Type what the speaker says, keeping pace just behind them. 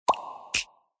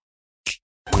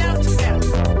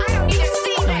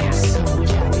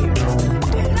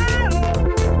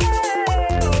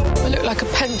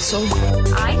So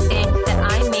I think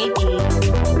that I may be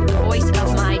the voice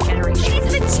of my generation.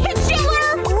 It's the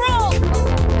titular role.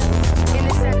 In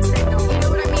the sense that, you know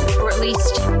what I mean? Or at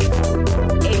least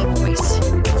a voice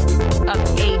of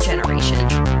a generation.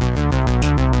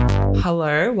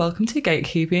 hello, welcome to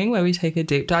Gatekeeping, where we take a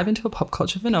deep dive into a pop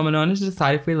culture phenomenon and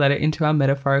decide if we let it into our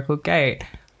metaphorical gate.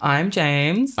 I'm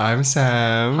James. I'm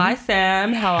Sam. Hi,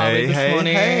 Sam. How are we this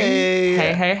morning? Hey.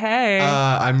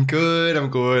 I'm good. I'm a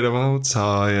little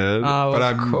tired. Oh, but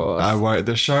of course.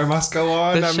 The show must go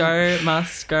on. The show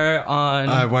must go on.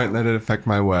 I won't let it affect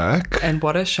my work. And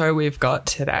what a show we've got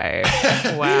today.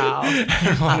 Wow.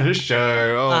 What a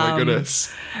show. Oh, my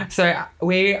goodness. So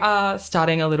we are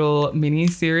starting a little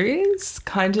mini-series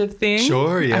kind of thing.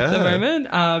 Sure, yeah. At the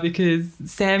moment, because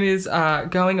Sam is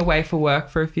going away for work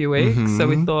for a few weeks. So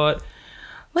we thought,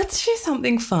 let's do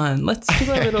something fun. Let's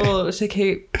do a little, to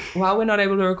keep, while we're not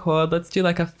able to record, let's do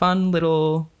like a fun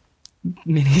little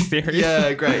mini-series.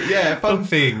 Yeah, great. Yeah, fun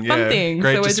thing. Fun Yeah. thing.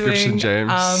 Great So we're description, doing,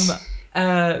 James.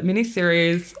 a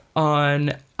mini-series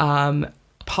on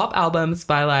pop albums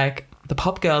by like the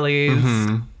pop girlies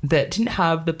that didn't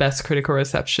have the best critical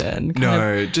reception.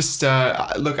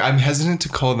 Look, I'm hesitant to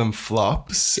call them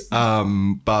flops,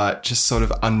 but just sort of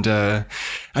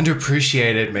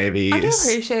underappreciated maybe.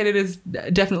 Underappreciated is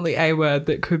definitely a word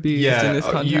that could be used in this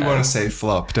context. You want to say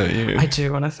flop, don't you? I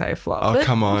do want to say flop. Oh, but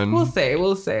come on. We'll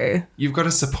see. You've got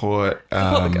to support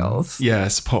the girls. Yeah,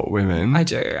 support women. I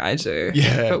do.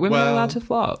 Yeah, But women are well- allowed to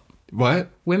flop. What?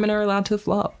 Women are allowed to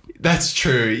flop. That's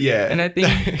true, yeah. And I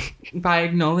think by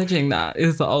acknowledging that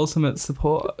is the ultimate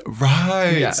support.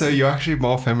 Right. Yeah. So you're actually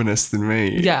more feminist than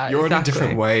me. Yeah, You're on a exactly.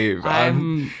 different wave.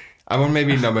 I'm on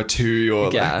maybe number 2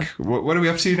 or Yeah. like what are we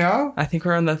up to now? I think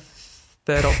we're on the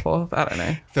third or fourth. I don't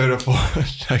know. 3rd or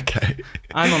 4th. Okay.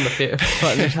 I'm on the fifth,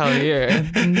 let me tell you.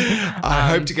 I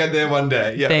hope to get there one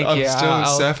day. Yeah, thank I'm you. still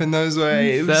I'll surfing those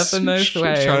waves. surfing those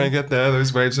waves. Trying to get there,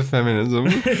 those waves of feminism.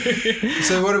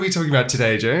 So what are we talking about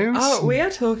today, James? Oh, we are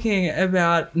talking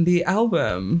about the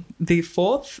album, the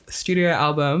 4th studio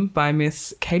album by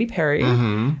Miss Katy Perry,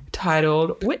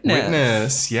 titled Witness.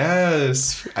 Witness,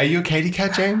 yes. Are you a Katy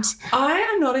cat, James? I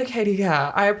am not a Katy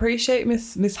cat. I appreciate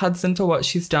Miss Hudson for what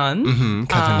she's done.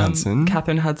 Catherine Hudson.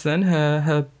 Catherine Hudson,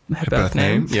 her birth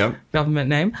name. Yep. Government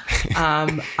name.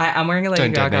 I am wearing a Lady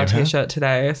Don't Gaga name her. t-shirt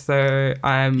today, so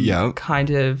I'm Yep. kind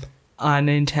of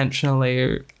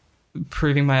unintentionally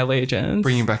proving my allegiance.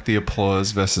 Bringing back the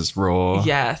applause versus raw.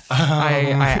 Yes,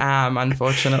 I am,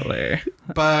 unfortunately.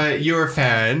 But you're a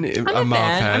fan, I'm a a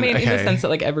fan. I mean, in the okay. sense that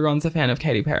like everyone's a fan of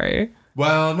Katy Perry.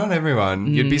 Well, not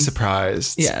everyone. You'd be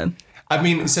surprised. Yeah. I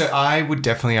mean, so I would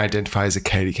definitely identify as a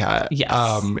Katy cat.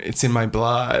 Yes. It's in my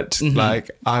blood. Like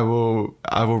I will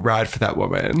ride for that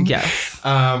woman. Yes.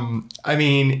 I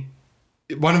mean,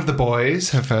 one of the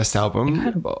boys, her first album.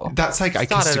 Incredible. That's like I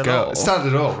Kissed a Started it Girl. all.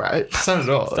 Started it all, right? Started it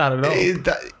all. Started it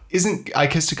all. Isn't I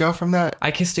Kissed a Girl from that?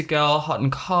 I Kissed a Girl, Hot and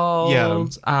Cold. Yeah.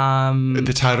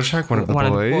 The title track, one of the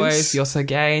boys. You're so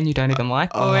gay and you don't even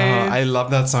like boys. Oh, I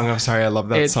love that song. I'm sorry, I love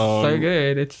that it's song. so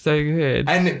good. It's so good.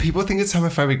 And people think it's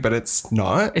homophobic, but it's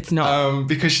not. It's not.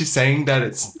 Because she's saying that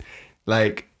it's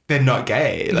like they're not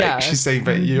gay. Like Yeah. she's saying,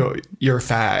 but you're a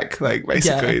fag. Like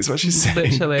basically, Yeah. is what she's saying.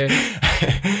 Literally.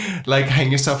 Like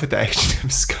hang yourself with the H&M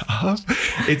scarf.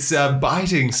 It's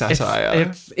biting satire.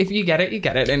 It's if you get it, you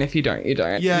get it, and if you don't, you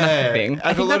don't. Yeah. And that's the thing. I And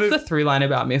a think lot that's of- the through line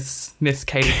about Miss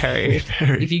Katy Perry.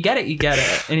 If you get it, you get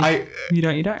it, and if you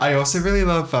don't, you don't. I also really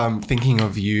love Thinking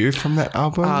of You from that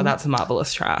album. Oh, that's a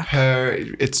marvelous track.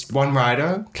 It's one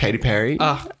writer, Katy Perry.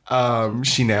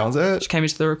 She nails it. She came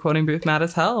into the recording booth mad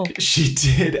as hell. She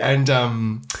did.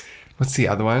 And what's the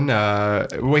other one?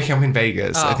 Waking Up in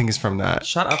Vegas, I think is from that.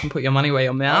 Shut up and put your money where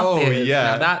your mouth Oh, is.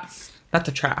 yeah. Now that's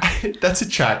a track. That's a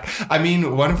track. I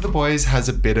mean, one of the boys has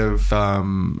a bit of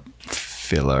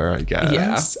filler, I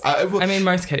guess. Yeah. I I mean,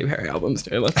 most Katy Perry albums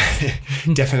do.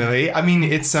 definitely. I mean,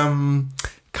 it's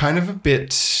kind of a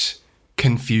bit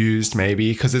confused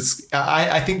maybe because it's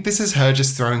I think this is her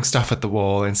just throwing stuff at the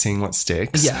wall and seeing what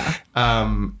sticks. Yeah.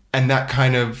 And that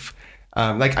kind of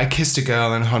like I Kissed a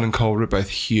Girl and Hot and Cold were both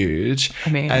huge. I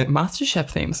mean, And- MasterChef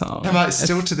theme song.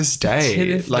 still to this day. To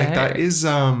this like day. that is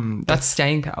That's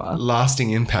staying power.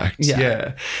 lasting impact.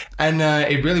 Yeah. And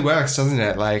it really works, doesn't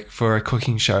it? Like for a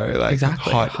cooking show, like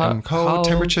Exactly. hot Hot, and cold cold.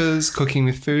 temperatures, cooking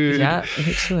with food. Yeah,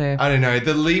 literally. I don't know.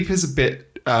 The leap is a bit.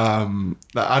 I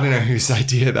don't know whose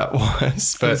idea that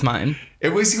was, but It was mine.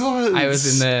 It was yours. I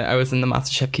was in the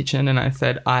MasterChef kitchen and I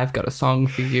said, I've got a song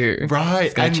for you. Right.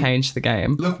 It's going to and change the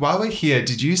game. Look, while we're here,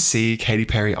 did you see Katy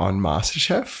Perry on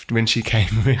MasterChef when she came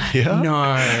here? No.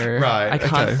 Right, I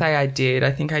can't okay. say I did.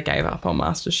 I think I gave up on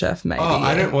MasterChef maybe. Oh,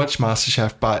 I don't watch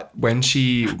MasterChef, but when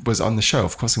she was on the show,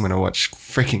 of course I'm going to watch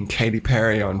freaking Katy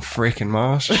Perry on freaking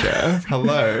MasterChef.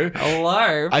 Hello.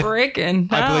 Hello,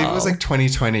 freaking I believe it was hell. like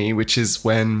 2020, which is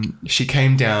when she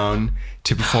came down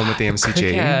to perform at the MCG.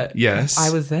 Cricket. Yes. I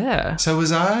was there. So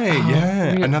was I.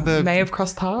 Yeah. We Another. may have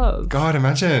crossed paths. God,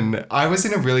 imagine. I was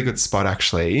in a really good spot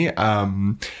actually.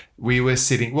 We were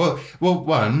sitting. Well,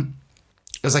 one.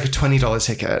 It was like a $20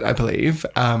 ticket, I believe.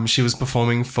 She was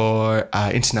performing for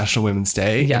International Women's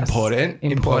Day. Yes.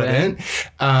 Important.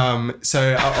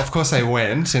 So of course I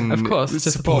went and Of course, to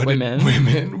support supported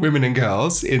women and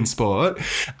girls in sport.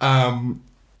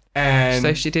 And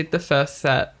So she did the first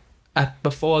set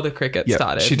before the cricket yeah,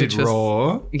 started. she did which was-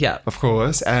 Raw, Yeah. of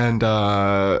course, and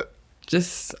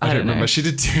Just, I don't remember. know. She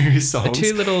did two songs.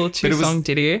 Two but it was- song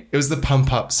ditty. It was the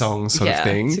pump up song sort of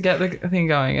thing. To get the thing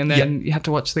going. And then you had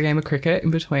to watch the game of cricket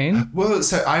in between. Well,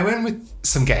 so I went with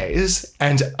some gays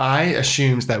and I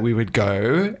assumed that we would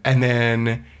go and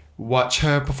then watch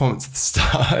her performance at the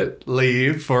start,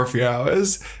 leave for a few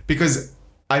hours because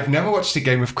I've never watched a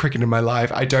game of cricket in my life.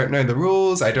 I don't know the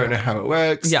rules. I don't know how it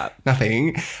works. Yeah.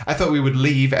 Nothing. I thought we would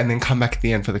leave and then come back at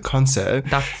the end for the concert.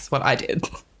 That's what I did.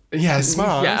 Yeah,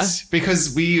 smart. Yeah.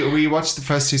 Because we watched the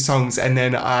first two songs and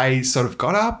then I sort of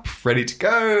got up, ready to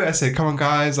go. I said, come on,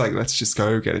 guys, like, let's just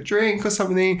go get a drink or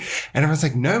something. And everyone's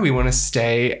like, no, we want to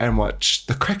stay and watch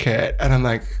the cricket. And I'm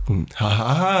like, ha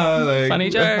ha ha. Like, Funny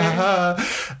joke. Ha,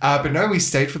 ha. But no, we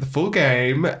stayed for the full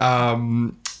game.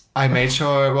 I made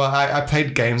sure, I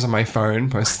played games on my phone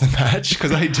most of the match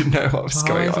because I didn't know what was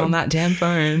going Always on. on that damn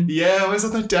phone. Yeah, I was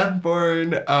on the damn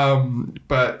phone.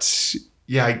 But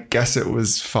yeah, I guess it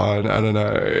was fun. I don't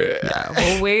know. Yeah,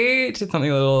 well, we did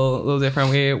something a little different.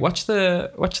 We watched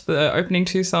the opening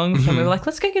two songs and we were like,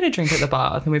 let's go get a drink at the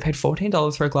bar. And we paid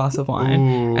 $14 for a glass of wine.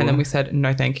 Ooh. And then we said,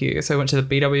 no, thank you. So we went to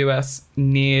the BWS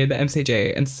near the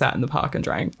MCG and sat in the park and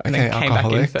drank. And then came back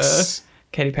in for alcoholics.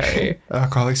 Katy Perry.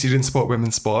 Alcoholics, you didn't support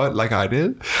women's sport like I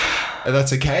did.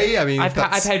 That's okay. I mean, I if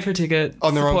that's paid for a ticket.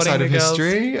 on the wrong supporting side of the girls.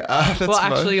 history. That's Well,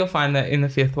 fun. actually, you'll find that in the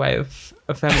fifth wave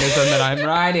of feminism that I'm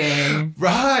writing.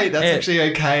 Right, that's actually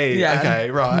okay. yeah.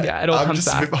 Okay, right. Yeah, it all comes just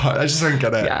a back. bit behind. I just don't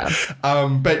get it. Yeah.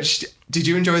 But did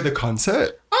you enjoy the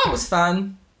concert? Oh, it was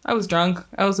fun. I was drunk.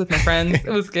 I was with my friends. It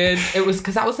was good. It was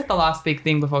because that was like the last big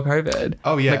thing before COVID.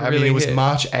 Oh yeah, Like, I really mean it was hit.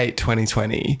 March 8,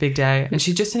 2020. Big day. And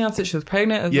she just announced that she was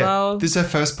pregnant as Yeah, well. this is her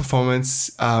first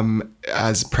performance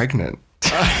as pregnant.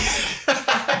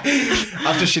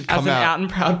 After she'd As come an out. out and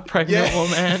proud pregnant Yeah.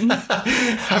 woman.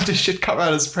 After she'd come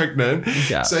out as pregnant.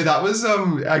 Yeah. So that was,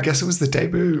 I guess it was the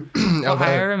debut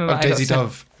I remember of I got Daisy sent-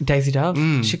 Dove. Daisy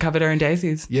Dove. She covered her in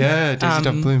daisies. Yeah, Daisy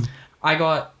Dove Bloom. I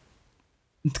got,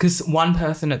 because one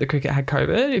person at the cricket had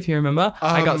COVID, if you remember.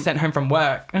 I got sent home from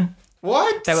work.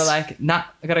 What? They were like, nah,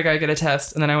 I gotta go get a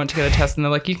test. And then I went to get a test and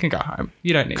they're like, you can go home.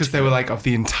 You don't need Because to. they were like of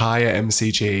the entire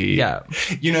MCG. Yeah.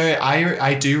 You know,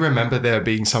 I do remember there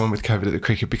being someone with COVID at the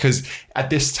cricket because at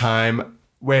this time,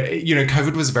 where, you know,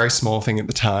 COVID was a very small thing at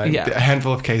the time, Yeah. a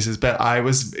handful of cases, but I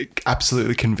was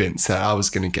absolutely convinced that I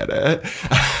was going to get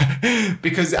it.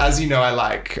 Because as you know,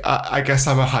 I guess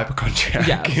I'm a hypochondriac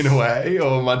Yes. in a way,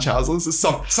 or Munchausen's.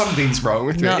 Something's wrong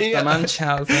with Not me. the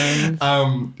Munchausen.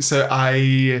 So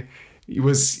I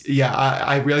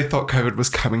really thought COVID was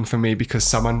coming for me because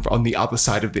someone on the other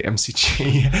side of the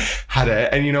MCG had it.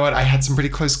 And you know what? I had some pretty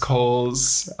close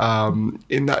calls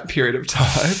in that period of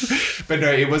time. But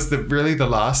no, it was really the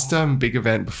last big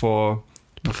event before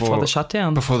Before the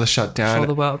shutdown. Before the shutdown. Before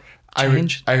the world I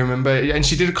changed. remember, and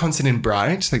she did a concert in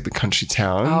Bright, like the country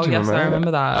town. Oh, Do you yes, I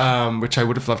remember that. Which I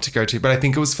would have loved to go to, but I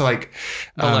think it was for like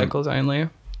The locals only.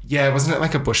 yeah, wasn't it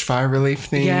like a bushfire relief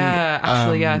thing? Yeah,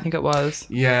 actually, I think it was.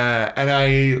 Yeah, and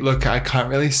I can't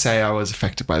really say I was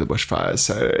affected by the bushfires,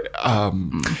 so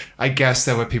I guess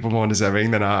there were people more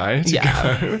deserving than I to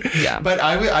go. Yeah. But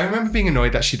I remember being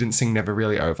annoyed that she didn't sing Never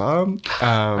Really Over.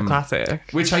 Classic.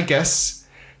 Which I guess,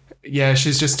 yeah,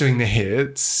 she's just doing the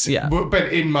hits. Yeah.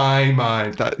 But in my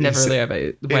mind, that Never is- really ever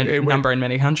went it went number in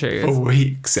many countries. for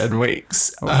weeks and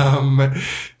weeks.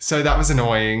 So that was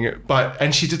annoying.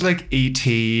 And she did like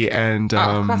E.T. and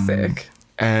classic.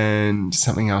 and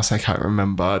something else I can't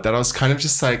remember. That I was kind of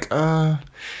just like,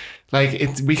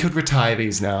 we could retire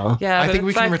these now. Yeah, I but think we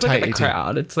it's can like, retire look at the E.T.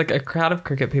 crowd. It's like a crowd of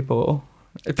cricket people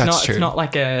It's That's not. true. It's not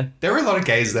like a. There were a lot of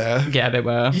gays there. Yeah, there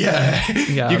were. Yeah.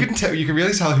 Yeah. You can tell. You can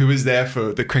really tell who was there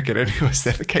for the cricket and who was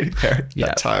there for Katy Perry at Yeah.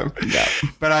 that time. Yeah.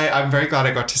 But I'm very glad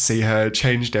I got to see her. It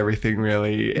changed everything,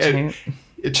 really.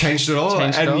 It changed it all.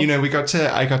 Changed it all. You know, I got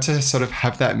to sort of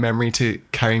have that memory to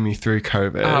carry me through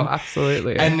COVID. Oh,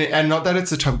 absolutely. And not that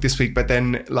it's a topic this week, but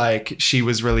then like she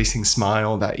was releasing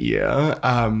Smile that year.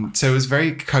 So it was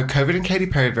very COVID and Katy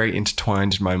Perry very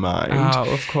intertwined in my mind.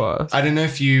 Oh, of course. I don't know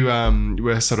if you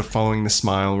were sort of following the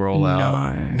Smile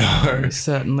rollout. No. It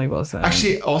certainly wasn't.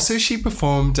 Actually, also she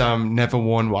performed Never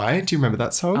Worn White. Do you remember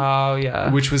that song? Oh, yeah.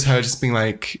 Which was her just being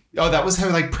like, that was her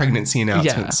like pregnancy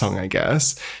announcement Yeah. song, I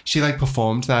guess. She like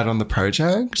performed that on the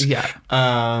project. Yeah.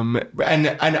 And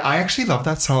I actually love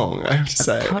that song, I have to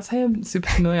say. Can't say I'm super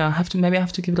familiar. Maybe I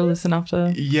have to give it a listen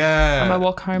after. Yeah. On my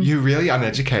walk home. You're really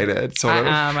uneducated, sort of.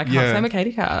 I am. I can't say I'm a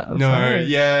Katy cat. I'm No, sorry.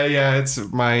 yeah. It's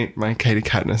my Katy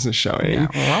Catness is showing.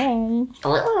 Yeah.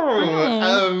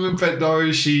 But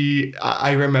no,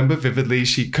 I remember vividly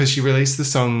because she released the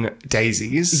song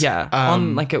Daisies. Yeah.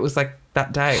 On like it was like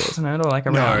that day, wasn't it? Or like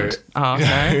around. Oh,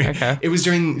 no. Okay. It was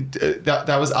during that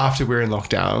was after we were in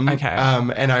lockdown. Okay.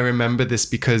 And I remember this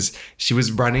because she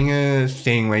was running a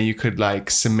thing where you could like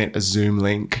submit a Zoom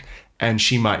link and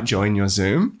she might join your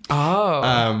Zoom.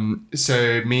 Oh.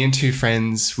 So me and two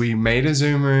friends, we made a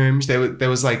Zoom room. There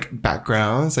was like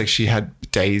backgrounds, like she had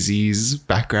Daisy's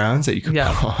backgrounds that you could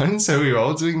put on. So we were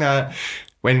all doing that,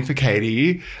 waiting for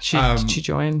Katie. Did she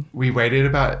join? We waited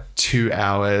about 2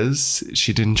 hours.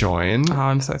 She didn't join. Oh,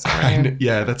 I'm so sorry. And,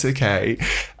 yeah, that's okay.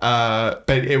 But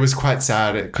it was quite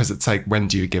sad because it's like, when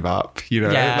do you give up? You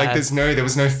know, Yeah. like there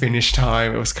was no finish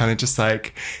time. It was kind of just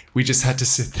like, we just had to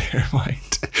sit there and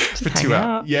wait for 2 hang hours.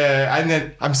 out. Yeah. And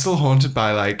then I'm still haunted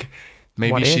by like,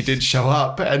 maybe What she if? did show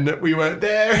up and we weren't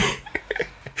there.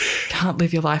 Can't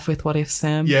live your life with what if,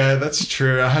 Sam. Yeah, that's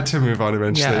true. I had to move on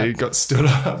eventually. Yeah. Got stood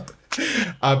up.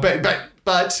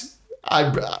 But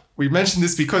we mentioned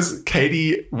this because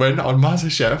Katie went on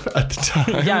MasterChef at the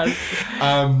time. Yes.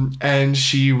 And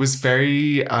she was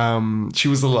very, she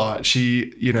was a lot.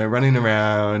 She, running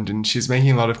around and she was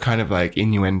making a lot of kind of like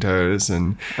innuendos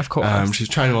and Of course. she was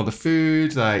trying all the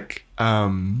food. Like,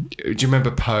 do you remember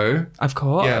Poe? Of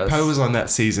course. Yeah, Poe was on that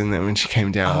season then when she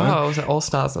came down. Oh, was it All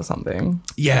Stars or something?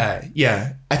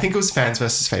 Yeah. I think it was fans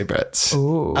versus favorites.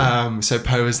 Ooh. So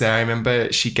Poe was there. I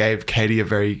remember she gave Katie a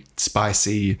very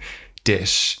spicy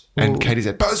dish, and Katie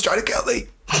said, "Poe's trying to kill me."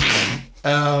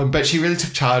 But she really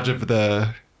took charge of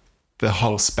the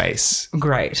whole space.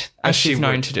 Great. As she's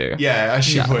known would. to do. Yeah, as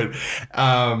she would.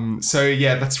 So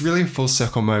yeah, that's really a full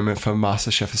circle moment for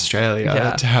MasterChef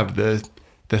Australia to have the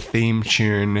theme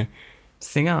tune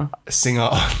Singer. singer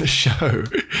on the show.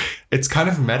 It's kind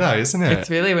of meta, isn't it? It's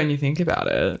really, when you think about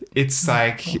it, It's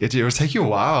like it will take you a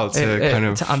while to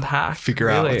to unpack, figure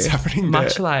out really. what's happening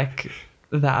Much there. like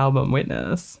the album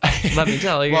Witness. Let me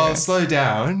tell you. Well, slow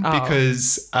down Oh.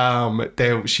 because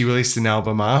she released an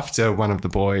album after One of the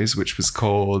Boys, which was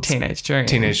called Teenage Dream.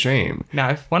 Teenage Dream. Now,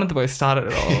 if one of the boys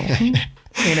started it all,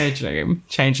 Teenage Dream,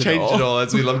 change it Changed all. it all,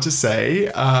 as we love to say. We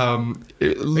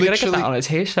gotta get that on a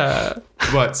t-shirt.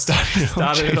 What started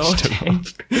Started it all.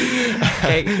 changed it all.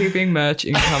 Gatekeeping merch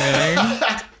incoming.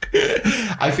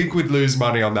 I think we'd lose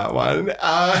money on that one.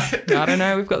 I don't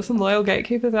know. We've got some loyal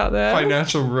gatekeepers out there.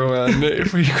 Financial ruin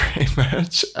if we create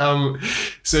merch.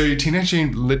 So Teenage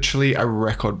Dream, literally a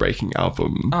record-breaking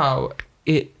album. Oh,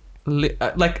 it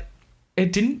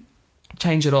didn't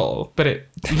change it all, but it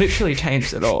literally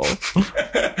changed it all.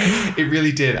 It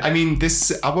really did. I mean,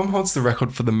 this album holds the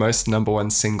record for the most number one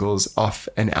singles off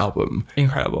an album.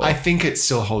 Incredible. I think it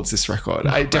still holds this record.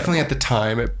 I definitely at the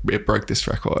time it broke this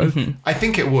record. I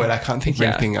think it would. I can't think of Yeah.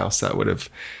 anything else that would have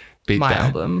beat My that.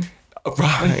 album.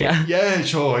 Right. Yeah. Yeah,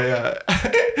 sure, yeah.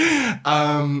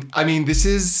 I mean, this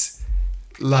is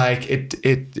like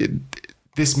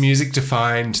this music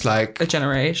defined like A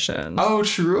generation. oh,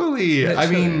 truly. I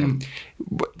Literally. mean,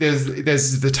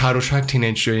 there's the title track,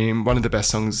 Teenage Dream, one of the best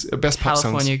songs, best pop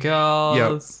California songs.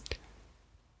 Girls.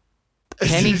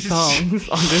 Many songs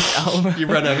on this album. You've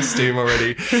run out of steam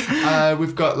already.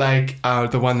 We've got like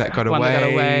the one that got One away. That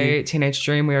Got Away, Teenage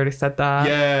Dream, we already said that.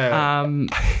 Yeah.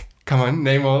 Come on,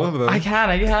 name all of them. I can.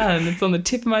 It's on the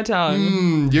tip of my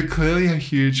tongue. You're clearly a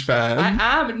huge fan.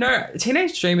 I am. No,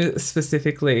 Teenage Dream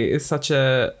specifically is such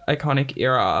a iconic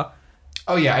era.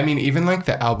 Oh yeah, I mean even like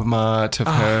the album art of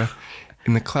her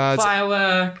in the clouds.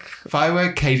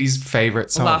 Firework, Katie's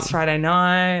favorite song. Last Friday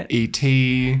Night.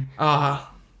 E.T.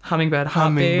 Hummingbird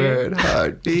Heartbeat. Hummingbird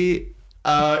Heartbeat.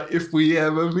 If we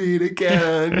ever meet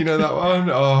again, you know that one.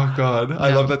 Oh god,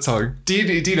 I love that song. Do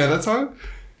you know that song?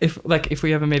 If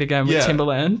we ever meet again with Yeah.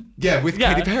 Timbaland. Yeah, with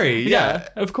Katy Perry. Yeah.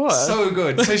 of course. So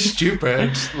good. So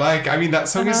stupid. Like, I mean, that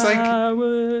song is like, I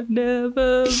would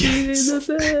never Yes. be the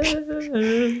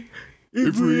same.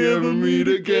 if we ever meet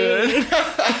again.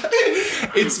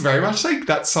 It's very much like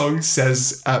that song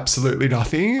says absolutely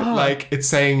nothing. Like, it's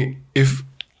saying, if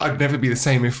I'd never be the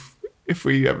same if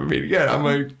we ever meet again. I'm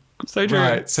like, So true.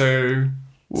 right, so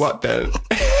what then?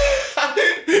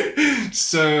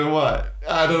 So what?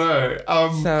 I don't know.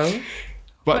 So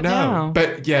But What no. now?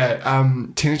 But yeah,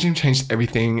 Teenage Dream changed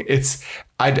everything.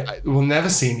 We'll never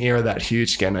see an era that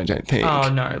huge again, I don't think. oh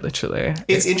no, literally.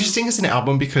 It's interesting as an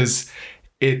album because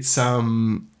it's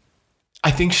I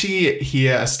think she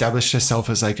here established herself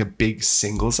as like a big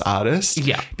singles artist.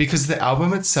 Yeah. Because the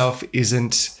album itself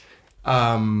isn't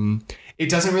it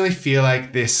doesn't really feel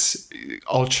like this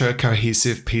ultra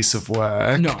cohesive piece of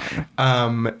work.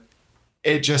 No.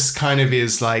 It just kind of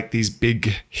is like these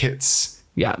big hits.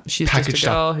 Yeah, she's Packaged just a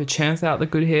girl who chants out the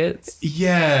good hits.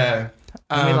 Yeah.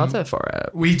 And we love her for it.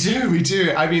 We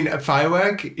do. I mean,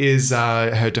 Firework is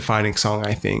her defining song,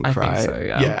 I think, I think right? so,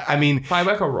 yeah. Yeah, I mean,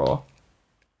 Firework or Raw?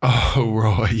 oh,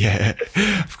 Raw, yeah.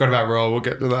 Forgot about Raw, we'll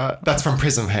get to that. That's from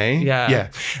Prism, hey? Yeah. Yeah.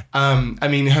 I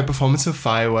mean, her performance of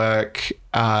Firework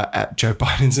at Joe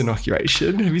Biden's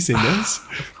inauguration. Have you seen this?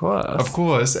 Of course. Of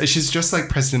course. She's just like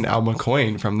President Al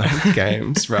McCoy from the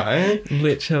games, right?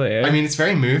 Literally. I mean, it's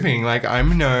very moving. Like,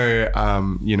 I'm no,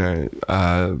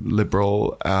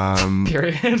 liberal.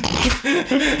 period.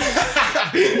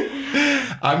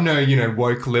 I'm no,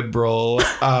 woke liberal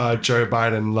Joe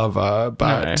Biden lover,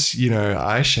 but, I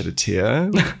shed a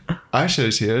tear.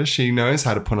 She knows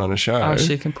how to put on a show. Oh,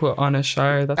 she can put on a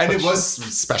show. That's And what it was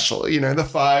special, the literal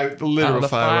the fireworks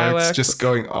fireworks. just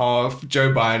going off.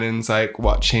 Joe Biden's like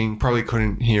watching, probably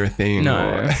couldn't hear a thing.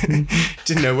 No. Or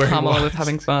didn't know where Kamala he was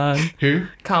having fun. Who?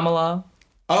 Kamala.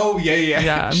 Oh, yeah.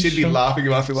 Yeah, I'm She'd be sure. laughing.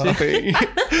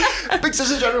 Big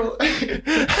Sister General. I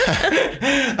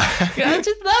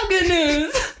just love good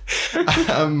news.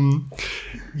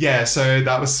 Yeah, so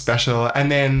that was special.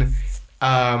 And then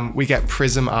we get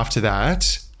Prism after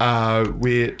that,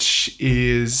 which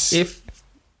is If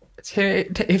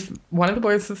one of the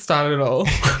boys has started it all,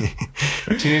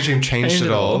 Teenage Dream changed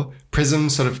it all. Prism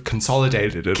sort of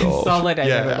consolidated it all. Consolidated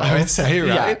Yeah, it all. I would say,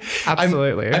 right? Yeah,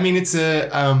 absolutely. I mean, it's it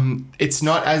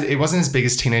wasn't as big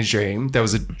as Teenage Dream. There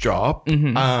was a drop,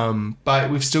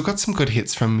 but we've still got some good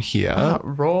hits from here.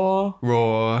 Raw.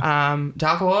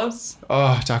 Dark Horse.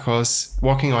 Oh, Dark Horse,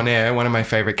 Walking on Air, one of my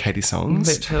favorite Katy songs.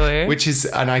 Literally. Which is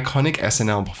an iconic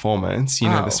SNL performance. You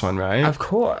know this one, right? Of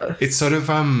course. It's sort of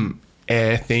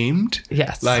air themed.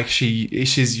 Yes. Like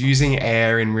she's using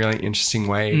air in really interesting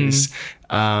ways.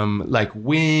 Like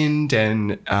wind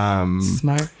and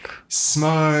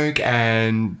smoke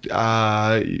and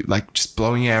like just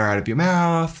blowing air out of your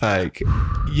mouth. Like,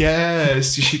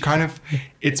 yes, she kind of,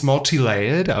 it's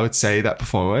multi-layered, I would say, that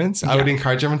performance. I would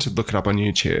encourage everyone to look it up on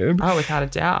YouTube. Oh, without a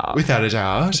doubt. Without a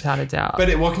doubt. Without a doubt.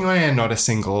 But Walking on Air, not a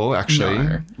single, actually.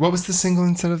 No. What was the single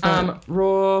instead of that?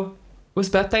 Raw was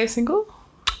Birthday a single?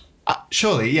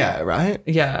 Surely, yeah, right?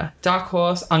 Yeah. Dark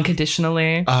Horse,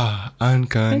 Unconditionally.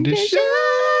 Unconditionally.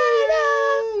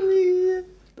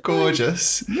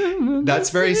 Gorgeous. That's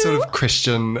very sort of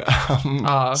Christian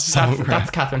songwriting.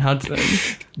 That's Catherine Hudson.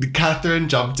 Catherine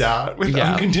jumped out with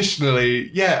Yeah.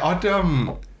 Unconditionally. Yeah,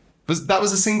 that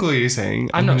was a single you're saying?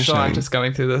 I'm not sure. I'm Unconditionally. just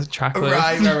going through the track list.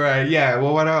 Right. Yeah,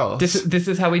 well, what else? This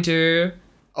is how we do.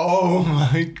 Oh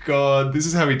my God, this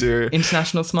is how we do.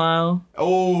 International Smile.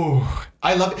 Oh,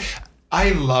 I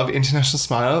love International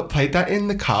Smile. Played that in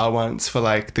the car once for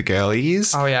like the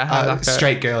girlies. Oh, yeah, how'd that go?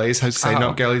 Straight girlies. How to say Oh.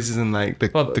 not girlies as in like the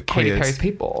Katy queers. Perry's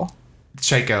people.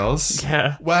 Straight girls.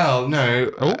 Yeah. Well,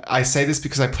 no. I say this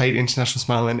because I played International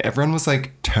Smile and everyone was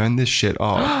like, turn this shit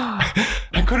off.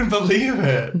 I couldn't believe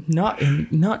it. No.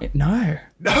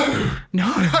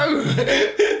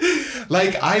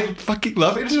 Like, I fucking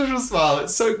love International Smile.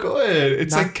 It's so good.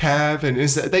 It's like Cav and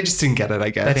they just didn't get it, I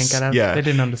guess. They didn't get it. Yeah. They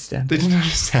didn't understand. They didn't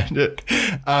understand it.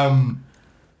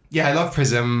 Yeah, I love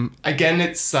Prism. Again,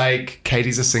 it's like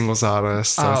Katie's a singles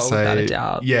artist. I'll say. Without a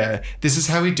doubt. Yeah. This is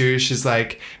how we do. She's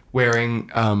like wearing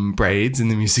braids in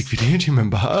the music video. Do you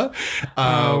remember?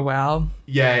 Oh, wow.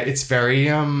 Yeah, it's very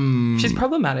She's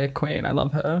problematic queen. I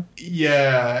love her.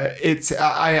 yeah, it's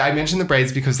I mentioned the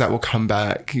braids because that will come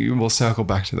back. We'll circle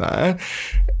back to that.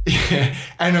 Yeah.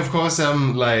 And of course,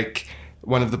 like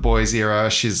one of the boys'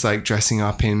 era, she's like dressing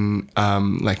up in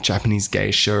like Japanese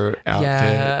geisha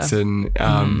outfits and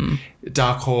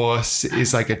Dark Horse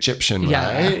is like Egyptian,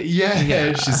 Yeah. right?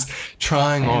 Yeah. She's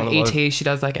trying on a lot of... E.T., she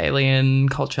does like alien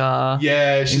culture.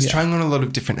 Yeah, she's trying on a lot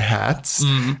of different hats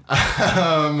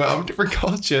of different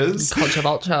cultures. Culture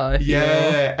vulture. if you will.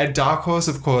 Yeah, and Dark Horse,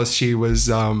 of course, she was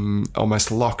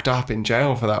almost locked up in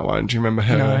jail for that one. Do you remember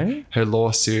her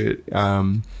lawsuit?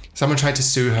 Someone tried to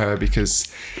sue her because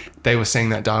they were saying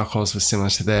that Dark Horse was similar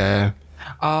to their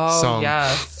song.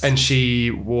 Yes. And she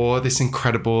wore this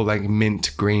incredible like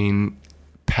mint green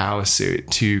power suit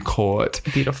to court.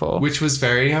 Beautiful. Which was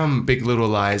very Big Little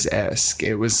Lies-esque.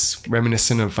 It was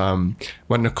reminiscent of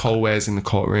what Nicole wears in the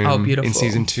courtroom Oh, beautiful. in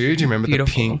season 2. Do you remember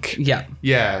Beautiful. the pink? Yeah.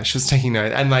 Yeah, she was taking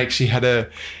note. And like she had a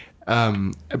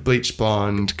bleached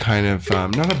blonde kind of,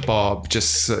 not a bob,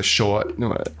 just a short,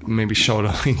 maybe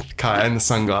shoulder length cut and the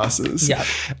sunglasses. Yeah.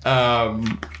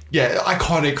 Yeah,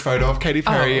 iconic photo of Katy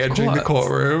Perry of entering the course.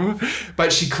 courtroom.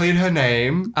 But she cleared her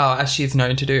name. Oh, as she's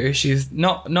known to do. She's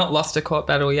not lost a court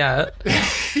battle yet.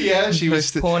 Yeah, she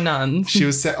Those was... poor nuns. She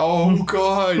was oh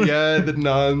god, yeah, the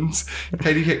nuns.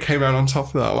 Katy came out on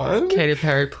top of that one. Katy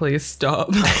Perry, please stop.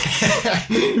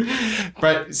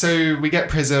 But so we get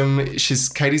Prism.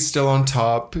 Katie's still on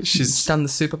top. She's Done the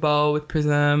Super Bowl with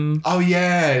Prism. oh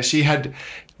yeah, she had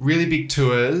really big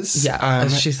tours. Yeah,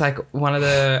 she's like one of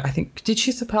the. I think did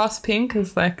she surpass Pink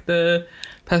as like the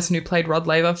person who played Rod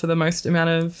Laver for the most amount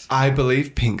of? I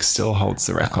believe Pink still holds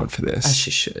the record for this. As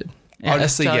she should.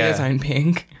 Honestly, Australia's yeah. own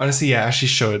Pink. Honestly, yeah, she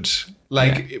should.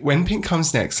 Like when Pink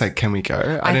comes next, like, can we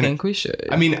go? I don't think we should.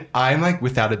 I mean, I'm like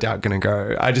without a doubt gonna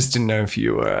go. I just didn't know if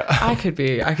you were. I could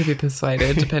be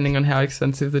persuaded depending on how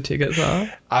expensive the tickets are.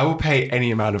 I will pay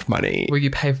any amount of money. Will you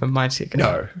pay for my ticket?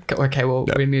 No. Okay, well,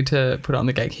 we need to put on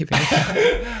the gatekeeping.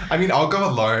 I mean, I'll go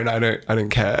alone. I don't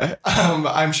care.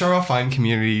 I'm sure I'll find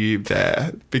community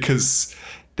there because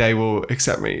they will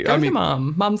accept me. Go with your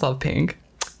mum. Mums love Pink.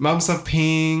 Mums love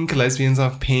Pink. Lesbians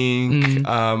love Pink.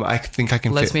 I think I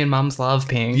can fit. Lesbian mums love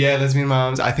Pink. Yeah, lesbian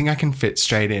mums. I think I can fit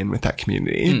straight in with that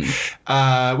community.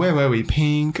 Where were we?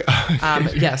 Pink.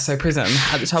 Yeah, so Prism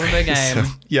at the top of her game.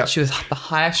 Yeah. She was the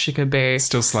highest she could be.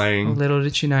 Still slaying. Little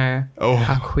did you know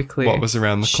how quickly what was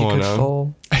around the she corner. could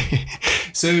fall.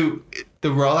 So the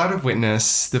rollout of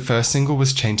Witness, the first single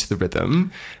was Chained to the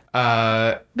Rhythm.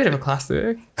 Bit of a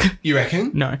classic. You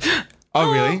reckon? No.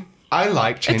 Oh, really? I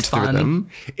like Chained It's to the fun. Rhythm.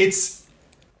 It's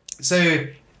so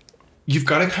you've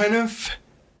got to kind of.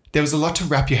 There was a lot to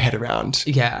wrap your head around.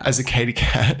 Yeah. As a Katy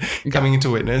Cat coming into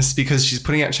Witness because she's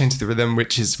putting out Chained to the Rhythm,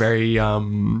 which is very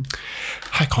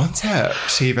high concept.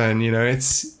 Even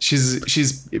she's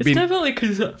It's been definitely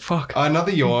because fuck.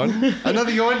 another yawn,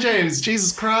 James.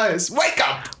 Jesus Christ, wake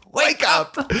up.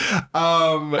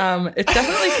 It's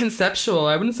definitely conceptual.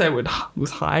 I wouldn't say it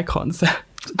was high concept.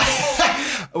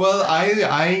 Well,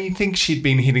 I think she'd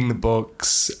been hitting the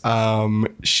books.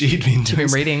 She'd been doing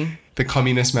reading. the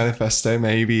Communist Manifesto,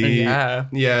 maybe. Yeah.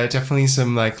 Yeah, definitely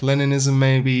some like Leninism,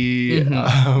 maybe.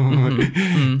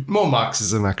 More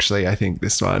Marxism, actually, I think,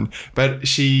 this one. But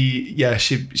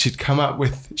she'd come up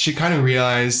with, she kind of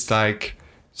realized like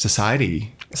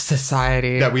society.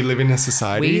 That We live in a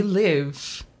society. we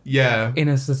live Yeah. in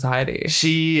a society.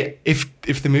 She,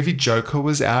 if the movie Joker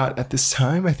was out at this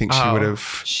time, I think she would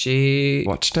have She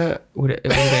watched it. would it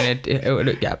would have been it would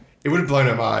have, yeah, It would have blown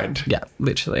her mind. yeah,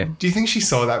 literally. Do you think she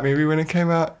saw that movie when it came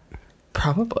out?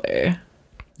 Probably.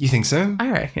 You think so? I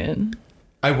reckon.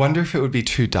 I wonder if it would be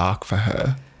too dark for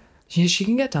her. She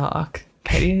can get dark.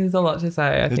 Katie has a lot to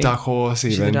say. I The think. Dark Horse,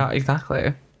 She's even. the dark,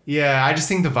 exactly. Yeah, I just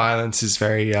think the violence is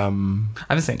very I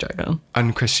haven't seen Joker.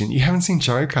 unchristian. You haven't seen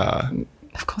Joker?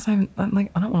 Of course, I haven't. I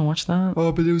don't want to watch that.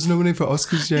 Oh, but it was nominated for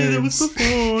Oscars, James. That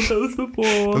was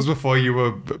before. That was before you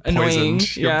were Annoying,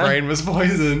 poisoned. Your yeah. brain was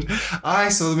poisoned. I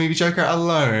saw the movie Joker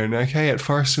alone, okay, at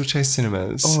Forest Hill Chase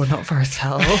Cinemas. Oh, not for us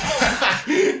hell.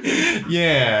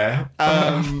 Yeah.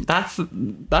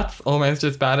 That's almost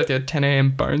as bad as your 10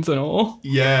 a.m. bones and all.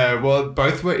 Yeah, well,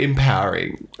 both were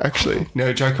empowering, actually.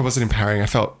 No, Joker wasn't empowering. I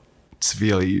felt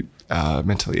severely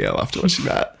mentally ill after watching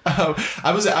that.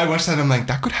 I watched that and I'm like,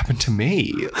 that could happen to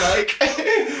me.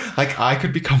 Like I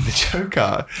could become the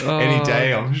Joker any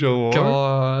day, I'm sure.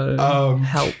 God,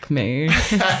 help me.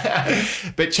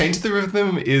 But Chained to the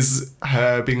Rhythm is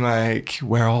her being like,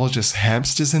 we're all just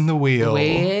hamsters in the wheel.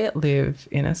 We live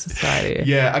in a society.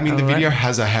 Yeah, I mean, the Alright. video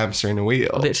has a hamster in a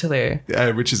wheel. Literally.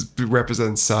 Which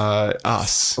represents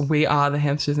us. We are the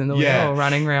hamsters in the Yeah. wheel,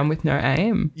 running around with no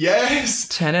aim. Yes!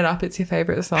 Turn it up, it's your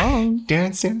favourite song.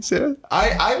 Dance Dancer.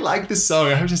 I like this song,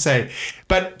 I have to say.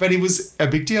 But it was a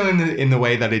big deal in the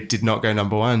way that it did not go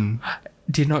number one.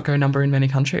 Did not go number in many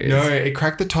countries. No, it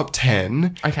cracked the top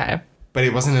 10, Okay. but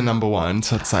it wasn't a number one.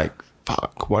 So it's like,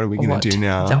 fuck, what are we going to do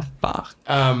now? The fuck?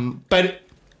 But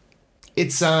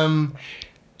it's, I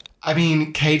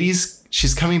mean,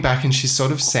 she's coming back and she's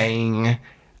sort of saying,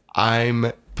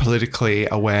 I'm politically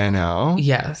aware now.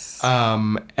 Yes.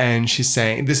 And she's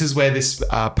saying, this is where this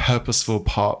purposeful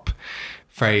pop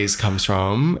phrase comes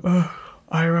from.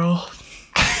 Eye roll.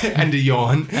 And a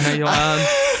yawn. And a yawn.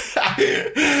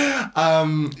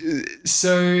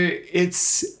 So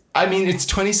it's 2017. It's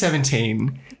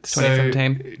 2017. So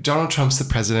Donald Trump's the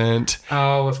president.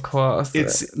 Oh, of course.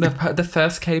 It's the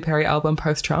first Katy Perry album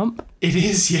post-Trump. It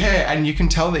is, yeah. And you can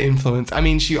tell the influence. I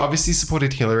mean, she obviously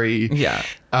supported Hillary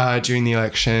during the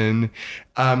election.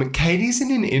 Katie's in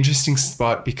an interesting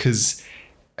spot because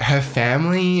her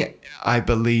family, I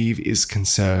believe, is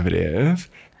conservative.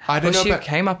 I don't know. She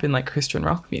came up in like Christian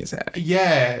rock music.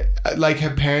 Yeah, like her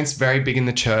parents very big in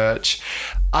the church.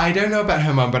 I don't know about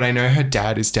her mum, but I know her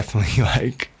dad is definitely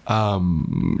like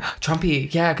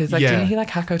Trumpy. Yeah, because didn't he like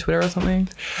hack her Twitter or something?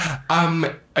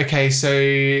 Okay, so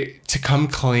to come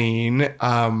clean,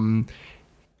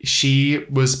 she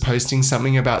was posting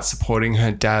something about supporting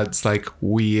her dad's like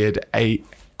weird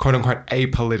quote unquote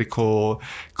apolitical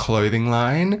clothing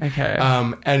line. Okay.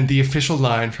 And the official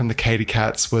line from the Katy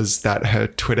Cats was that her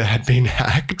Twitter had been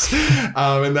hacked,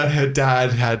 and that her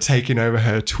dad had taken over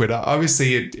her Twitter.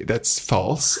 Obviously, that's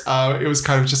false. It was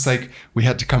kind of just like we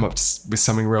had to come up with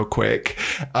something real quick.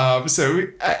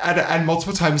 And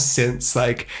multiple times since,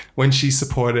 like when she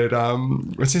supported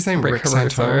what's his name, Rick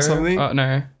Santorum or something. Oh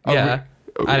no. Yeah.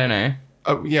 I don't know.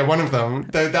 Oh, yeah, one of them.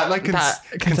 That like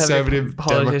conservative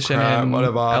politician Democrat, in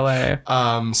whatever. LA.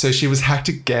 So she was hacked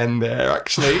again there,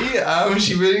 actually.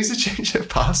 She really needs to change her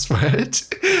password.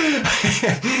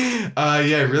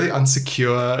 Yeah, really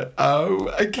unsecure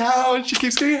account. She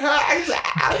keeps getting hacked.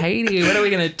 Katie, what are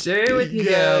we going to do with you,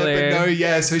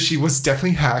 girlie? So she was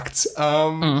definitely hacked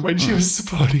when she was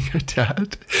supporting her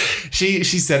dad. She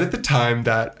said at the time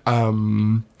that,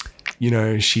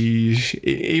 she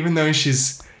even though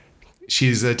she's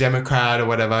a Democrat or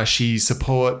whatever, she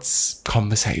supports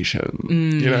conversation.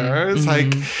 It's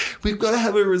like, we've got to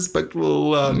have a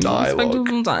respectful dialogue.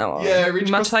 Respectful dialogue. Yeah.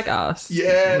 Much like us.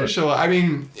 Yeah, sure. I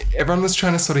mean, everyone was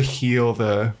trying to sort of heal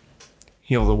the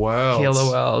world. Heal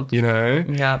the world.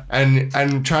 Yeah.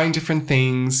 And trying different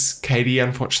things. Katie,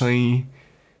 unfortunately,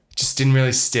 just didn't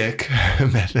really stick her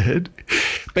method.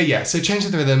 But yeah, so Change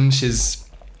of the Rhythm, she's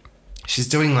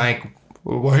doing like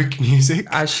woke music.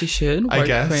 As she should. I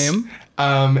guess. Cream.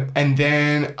 And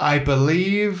then I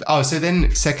believe... Oh, so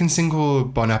then second single,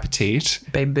 Bon Appetit.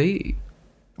 Baby.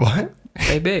 What?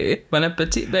 Baby. Bon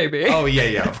Appetit, baby. Oh,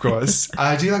 yeah, of course.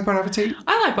 Do you like Bon Appetit?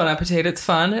 I like Bon Appetit. It's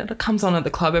fun. It comes on at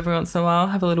the club every once in a while.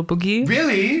 Have a little boogie.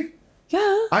 Really?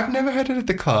 Yeah. I've never heard it at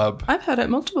the club. I've heard it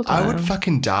multiple times. I would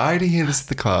fucking die to hear this at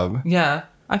the club. Yeah.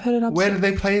 I've heard it upstairs. Where did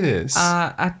they play this?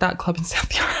 At that club in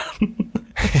South Yarra.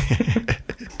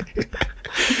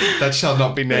 That shall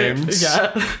not be named.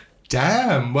 Yeah.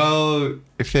 Damn. Well,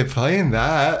 if they're playing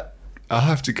that, I'll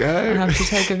have to go. I have to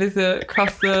take a visit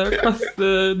across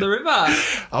the river.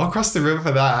 I'll cross the river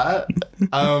for that.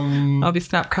 I'll be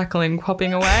snap crackling,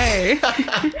 popping away.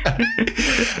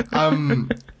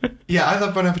 Yeah, I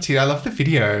love Bon Appetit. I love the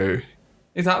video.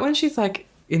 Is that when she's like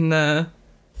in the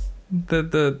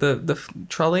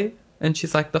trolley and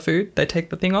she's like the food? They take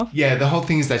the thing off? Yeah, the whole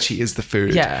thing is that she is the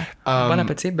food. Yeah. Bon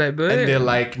appetit, baby. And they're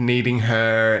like needing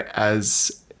her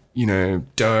as,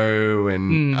 dough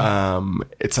and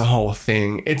it's a whole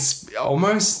thing. It's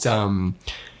almost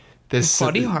there's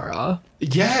body horror.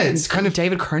 Yeah, it's kind of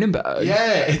David Cronenberg.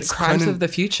 Yeah, it's Crimes of the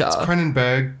Future. It's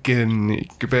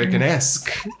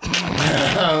Cronenbergian-esque.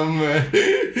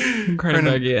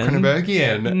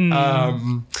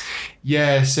 Cronenbergian.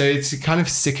 Yeah, so it's kind of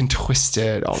sick and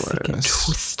twisted almost. Sick and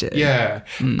twisted. Yeah.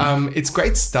 It's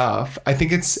great stuff. I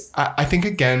think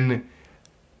again,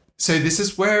 so this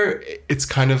is where it's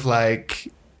kind of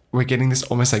like we're getting this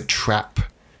almost like trap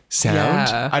sound.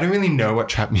 Yeah. I don't really know what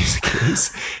trap music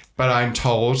is, but I'm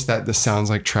told that this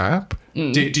sounds like trap. Do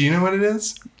you know what it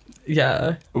is?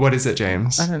 Yeah. What is it,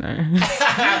 James? I don't know.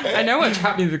 I know what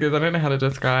trap music is. I don't know how to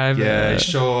describe it. Yeah,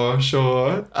 sure.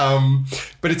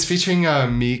 But it's featuring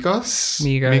Migos.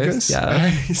 Migos, yeah. How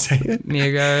do you say it?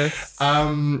 Migos.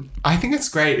 I think it's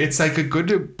great. It's like a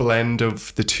good blend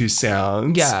of the two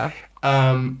sounds. Yeah.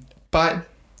 But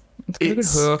it's got a good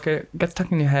hook. It gets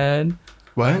stuck in your head.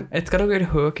 What? It's got a good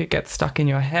hook. It gets stuck in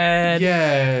your head.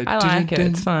 Yeah. I like it.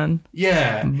 It's fun.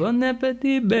 Yeah. Bon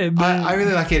appetit, baby. I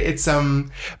really like it. It's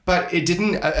but it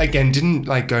didn't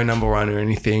like go number one or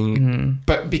anything.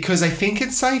 But because I think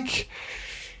it's like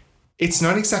it's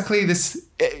not exactly this,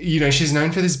 she's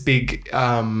known for this big, Big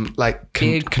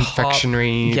pop,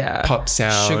 confectionery pop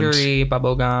sound. Sugary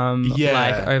bubblegum, Yeah.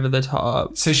 like over the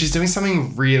top. So she's doing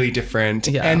something really different.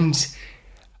 Yeah. And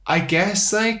I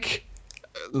guess like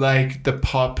the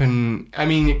pop and, I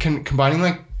mean, combining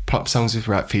like pop songs with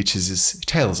rap features is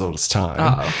Taylor's all this time.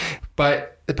 Oh.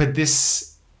 But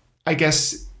this, I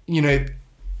guess,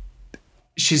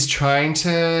 she's trying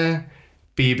to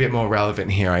be a bit more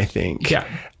relevant here, I think. Yeah.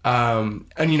 And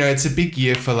it's a big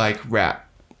year for like rap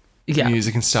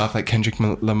music and stuff. Like Kendrick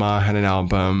Lamar had an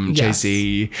album, Yes.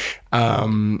 Jay-Z.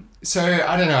 So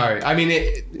I don't know. I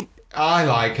mean, I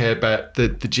like it, but the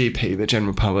GP, the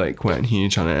general public, weren't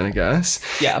huge on it, I guess.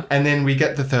 Yeah. And then we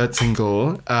get the third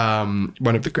single,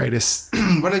 one of the greatest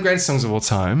songs of all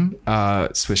time,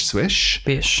 Swish Swish.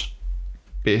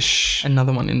 Bish.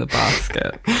 Another one in the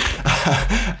basket.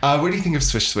 What do you think of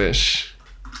Swish Swish?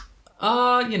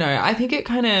 I think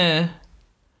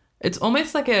it's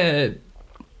almost like a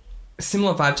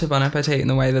similar vibe to Bon Appetit in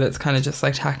the way that it's kind of just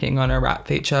like tacking on a rap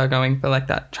feature, going for like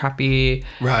that trappy.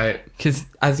 Right. Because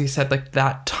as you said, like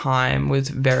that time was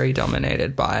very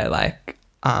dominated by like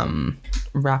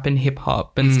rap and hip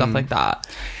hop and stuff like that.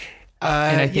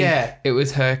 And I think it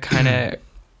was her kind of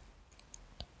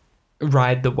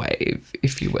ride the wave,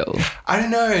 if you will. I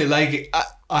don't know. Like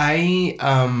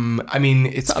I mean,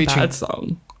 it's It's not a featuring. bad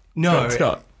song. No, It's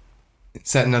not.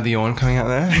 Is that another yawn coming out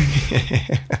there?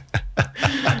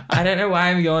 I don't know why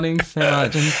I'm yawning so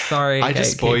much. I'm sorry. I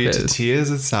just bore you to gatekeepers.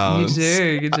 tears, it sounds.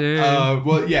 You do.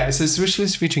 Well, yeah, so Swish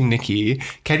was featuring Nicki.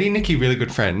 Katie and Nicki, really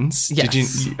good friends. Yes.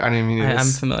 Did you, I don't mean I am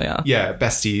familiar. Yeah,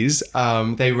 besties.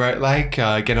 They wrote like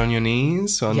Get On Your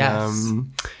Knees on Yes.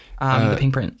 The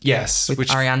Pink Print. yes, With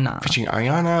Ariana. Featuring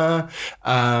Ariana.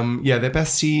 Yeah, they're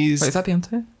besties. Wait, is that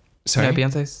Beyonce? Sorry? No,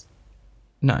 Beyonce's.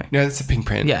 No. No, that's a Pink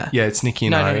Print. Yeah. Yeah, it's Nicki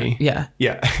and No, Ari. Yeah.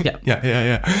 Yeah. Yeah.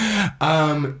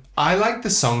 yeah. I like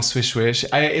the song Swish Swish.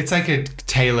 It's like a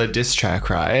Taylor diss track,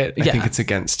 right? I Yeah. think it's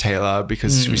against Taylor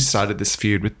because we started this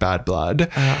feud with Bad Blood.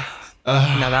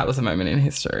 Now that was a moment in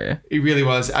history. It really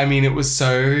was. I mean, it was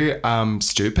so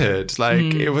stupid. Like,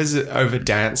 it was over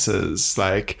dances.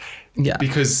 Like, Yeah.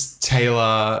 because Katie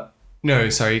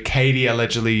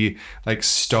allegedly like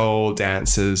stole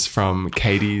dances from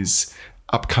Katie's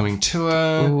upcoming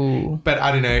tour. Ooh. But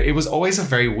I don't know. It was always a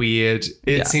very weird.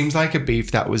 It Yeah. seems like a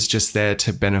beef that was just there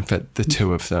to benefit the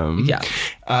two of them. Yeah.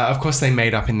 Of course, they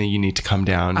made up in the "You Need to Come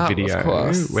Down" Oh, of video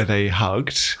course. where they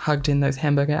hugged. Hugged in those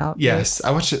hamburger outfits. Yes,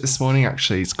 I watched it this morning.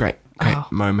 Actually, it's a great Oh.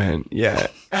 moment. Yeah.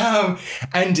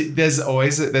 And there's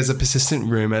a persistent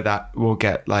rumor that we'll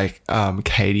get like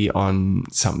Katie on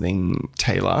something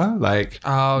Taylor, like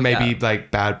maybe yeah.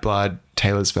 like Bad Blood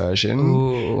Taylor's version.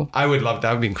 Ooh. I would love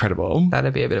that. Would be incredible.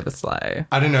 That'd be a bit of a slay.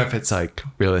 I don't know if it's like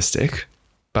realistic,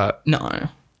 but No.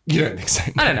 you don't think so.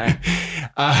 I don't know.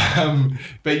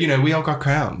 But we all got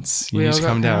crowns. You We need all to got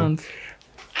come crowns.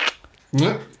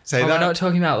 down. Say Oh, that. we're not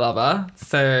talking about Lover,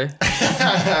 so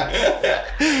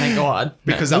thank God.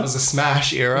 Because that was a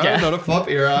smash era, Yeah. not a flop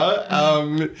era.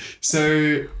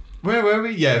 So where were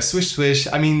we? Yeah, Swish Swish.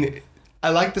 I mean, I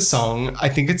like the song. I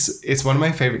think it's one of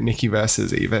my favorite Nicki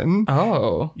verses. Even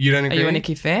Oh. you don't Are agree? you a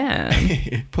Nicki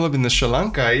fan? Pull up in the Sri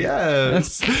Lanka,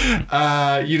 yes.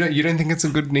 You don't think it's a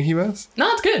good Nicki verse? No,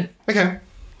 it's good. Okay,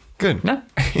 good. No.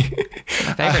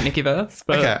 My favourite Nicki verse.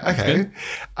 But it's Okay. good.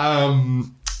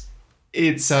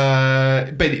 It's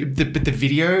but the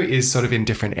video is sort of in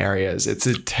different areas. It's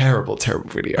a terrible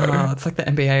video. Oh, it's like the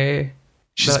NBA.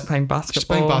 They're like playing basketball. She's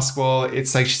playing basketball.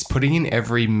 It's like she's putting in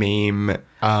every meme.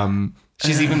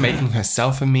 She's even making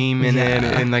herself a meme in it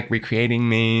Yeah. and like recreating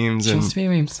memes. She And wants to be a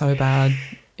meme so bad.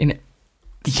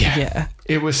 Yeah.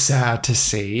 It was sad to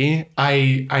see.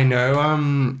 I know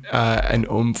an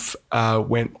oomph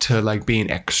went to like be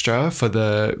an extra for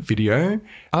the video.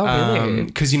 Oh, really?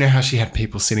 Because you know how she had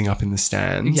people sitting up in the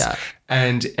stands. Yeah.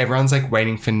 And everyone's like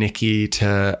waiting for Nicki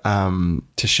to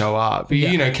show up.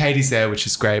 Yeah. Katie's there, which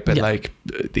is great, but Yeah. like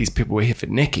these people were here for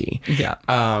Nicki. Yeah.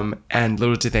 And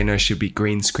little did they know she'd be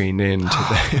green screened into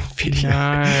the video.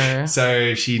 No.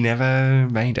 So she never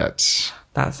made it.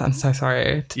 I'm so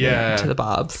sorry to the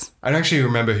Barbs. I don't actually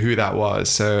remember who that was,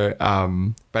 so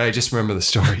but I just remember the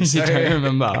story. You So, don't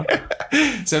remember.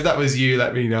 so if that was you,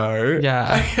 let me know.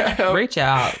 Yeah. Reach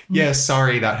out. Yeah,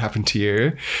 sorry that happened to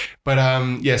you. But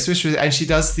yeah, Swish was, and she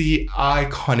does the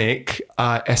iconic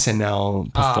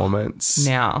SNL performance.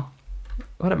 Now,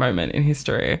 what a moment in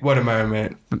history. What a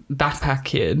moment. Backpack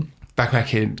Kid. Backpack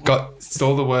Kid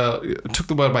took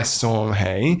the world by storm,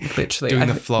 hey? Literally. Doing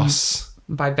the floss.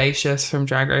 Vivacious from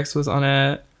Drag Race was on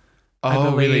it. I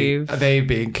Oh, really? believe. Are they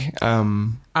big?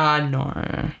 No.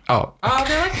 Oh. Oh,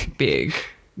 they're like big.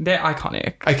 They're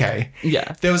iconic. Okay.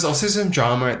 Yeah. There was also some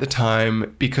drama at the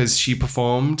time because she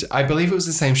performed, I believe it was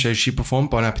the same show, she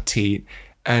performed Bon Appetit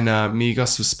and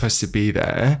Migos was supposed to be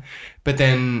there. But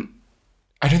then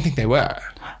I don't think they were.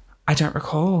 I don't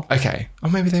recall. Okay.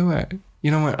 Or maybe they were. You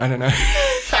know what? I don't know.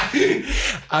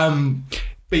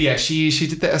 But yeah, she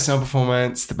did the SNL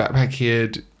performance, the Backpack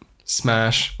Kid,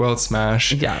 smash, world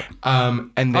smash. Yeah.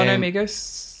 And then... Oh, no,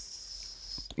 Migos.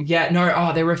 Yeah, no.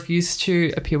 Oh, they refused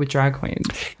to appear with drag queens.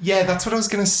 Yeah, that's what I was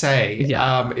going to say.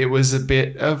 Yeah. It was a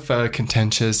bit of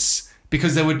contentious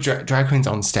because there were drag queens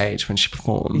on stage when she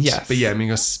performed. Yes. But yeah,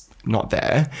 Migos not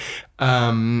there.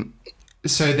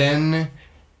 So then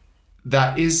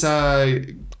that is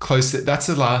close. That's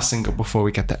the last single before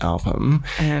we get the album.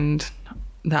 And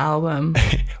the album.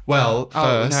 Well,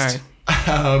 Oh, first... no.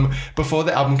 Before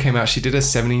the album came out, she did a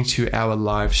 72-hour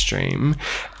live stream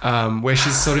where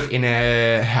she's sort of in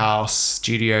a house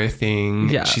studio thing.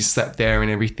 Yeah. She slept there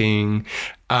and everything.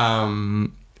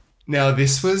 Now,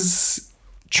 this was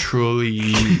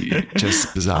truly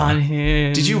just bizarre.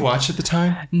 Unhinged. Did you watch at the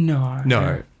time? No.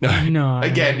 No.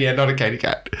 Again, yeah, not a Katy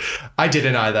Cat. I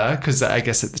didn't either because I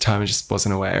guess at the time I just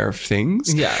wasn't aware of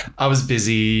things. Yeah. I was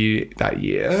busy that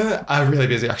year. Really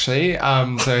busy actually.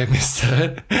 So I missed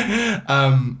it.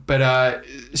 But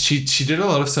she did a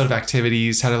lot of sort of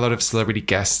activities, had a lot of celebrity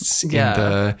guests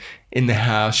in the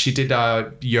house. She did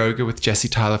yoga with Jesse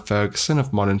Tyler Ferguson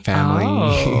of Modern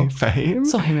Family fame.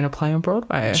 Saw him in a play on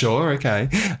Broadway. Sure, okay.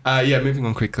 Yeah, moving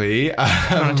on quickly. You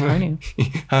won a Tony.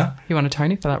 Huh? You won a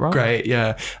Tony for that role. Great,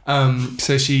 yeah.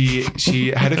 So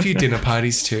she had a few dinner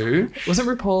parties too. Wasn't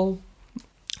RuPaul?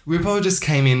 RuPaul just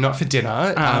came in, not for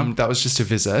dinner. That was just a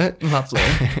visit. Lovely.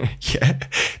 Yeah.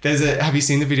 Have you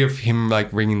seen the video of him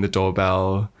like ringing the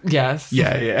doorbell? Yes.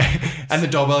 Yeah. And the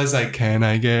doorbell is like, can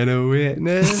I get a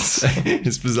witness?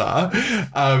 It's bizarre.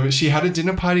 She had a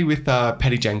dinner party with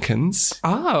Patty Jenkins,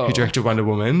 Oh. who directed Wonder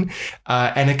Woman,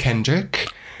 Anna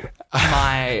Kendrick.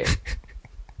 My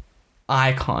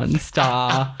icon,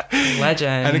 star,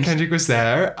 legend. Anna Kendrick was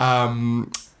there.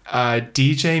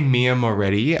 DJ Mia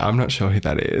Moretti, I'm not sure who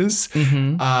that is.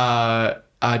 Mm-hmm.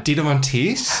 Dita Von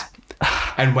Teese,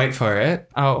 and wait for it,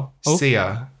 Oh.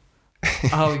 Sia.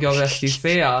 Oh, your bestie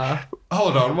Sia.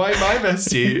 Hold on, why my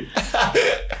bestie?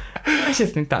 I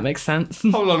just think that makes sense.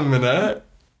 Hold on a minute.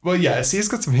 Well, yeah, Sia's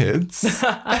got some hits.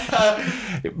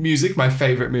 Music, my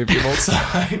favorite movie of all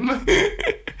time.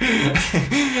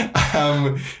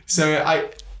 So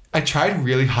I tried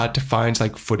really hard to find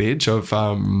like footage of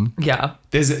Yeah.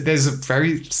 There's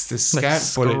scant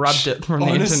footage. Scrubbed it from the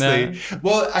internet.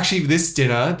 Well, actually, this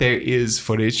dinner there is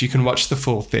footage. You can watch the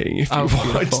full thing if you want.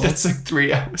 Beautiful. That's like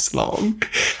 3 hours long.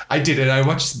 I did it. I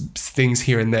watched things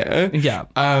here and there. Yeah.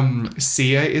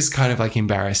 Sia is kind of like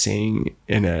embarrassing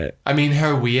in it. I mean,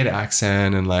 her weird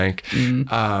accent and like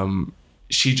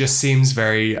she just seems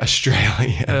very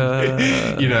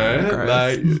Australian, you know, gross.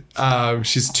 like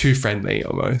she's too friendly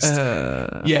almost.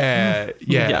 Yeah.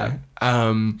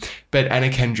 But Anna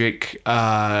Kendrick,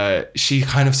 she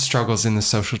kind of struggles in the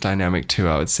social dynamic too,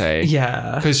 I would say.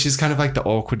 Yeah. Because she's kind of like the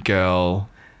awkward girl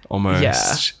almost.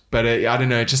 Yeah. But I don't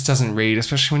know, it just doesn't read,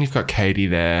 especially when you've got Katie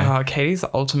there. Oh, Katie's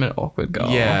the ultimate awkward girl.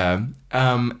 Yeah.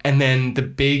 And then the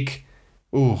big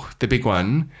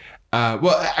one.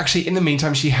 Well, actually, in the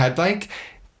meantime, she did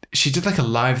like a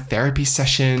live therapy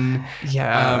session.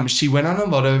 Yeah. She went on a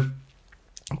lot of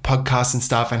podcasts and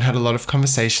stuff and had a lot of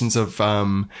conversations of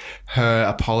her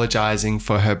apologizing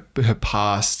for her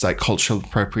past, like cultural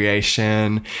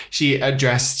appropriation. She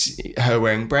addressed her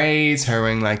wearing braids, her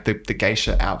wearing like the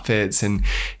geisha outfits, and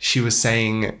she was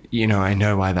saying, you know, I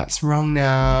know why that's wrong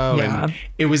now. Yeah. And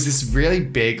it was this really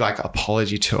big like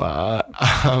apology tour.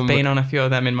 Been on a few of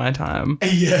them in my time.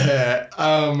 Yeah.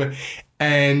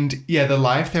 And yeah, the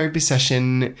live therapy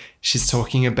session, she's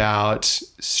talking about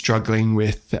struggling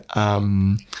with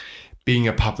being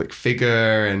a public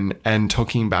figure and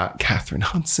talking about Catherine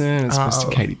Hudson as opposed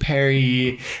to Katy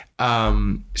Perry,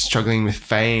 struggling with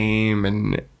fame.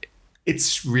 And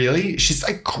it's really, she's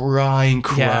like crying.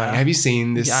 Yeah. Have you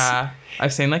seen this? Yeah.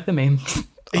 I've seen like the memes.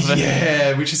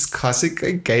 Yeah, which is classic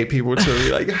like gay people to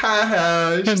be like, ha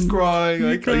ha, she's crying.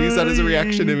 Like, I'll use that as a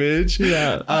reaction image.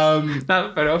 Yeah.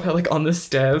 That photo of her like on the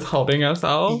stairs holding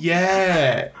herself.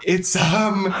 Yeah. It's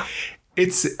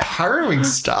harrowing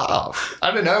stuff.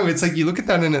 I don't know. It's like you look at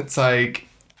that and it's like,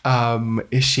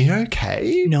 is she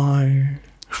okay? No.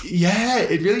 Yeah,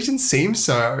 it really didn't seem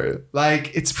so.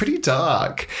 Like, it's pretty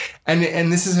dark.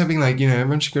 And this is her being like, you know,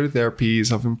 everyone should go to therapy,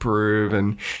 self-improve.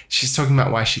 And she's talking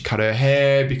about why she cut her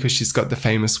hair because she's got the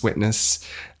famous witness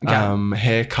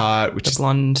haircut, which The is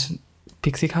blonde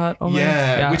pixie cut almost.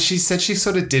 Yeah, which she said she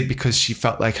sort of did because she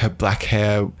felt like her black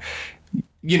hair,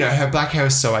 her black hair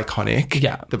is so iconic.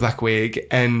 Yeah. The black wig.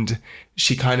 And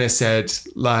she kind of said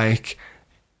like,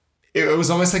 it was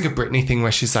almost like a Britney thing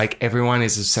where she's like, everyone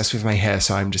is obsessed with my hair,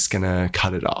 so I'm just going to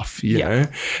cut it off, you know?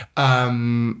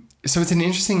 So it's an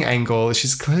interesting angle.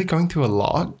 She's clearly going through a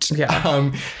lot.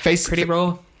 Yeah. Pretty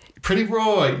raw. Pretty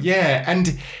raw, yeah.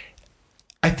 And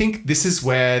I think this is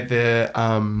where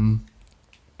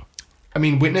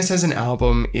Witness as an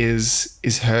album is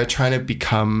her trying to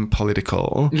become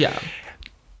political. Yeah.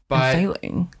 But and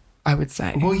failing, I would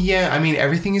say. Well, yeah,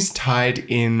 everything is tied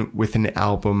in with an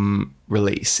album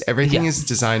release. Everything is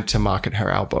designed to market her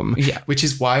album. Yeah. Which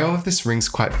is why all of this rings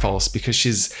quite false, because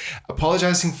she's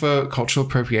apologizing for cultural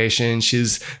appropriation.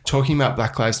 She's talking about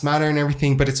Black Lives Matter and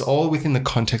everything, but it's all within the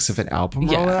context of an album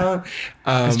rollout.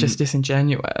 It's just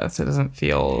disingenuous. It doesn't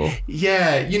feel...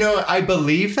 Yeah, I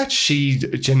believe that she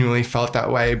genuinely felt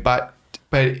that way, but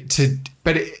it's in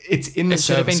the It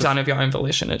should have been service done of your own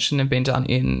volition. It shouldn't have been done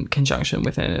in conjunction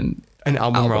with an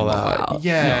album rollout.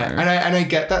 Yeah. No. And I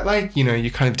get that, like, you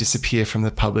kind of disappear from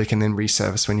the public and then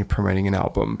resurface when you're promoting an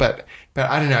album. But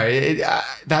I don't know.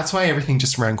 That's why everything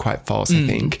just ran quite false, I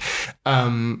think.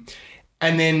 And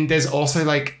then there's also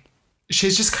like,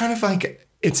 she's just kind of like,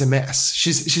 it's a mess.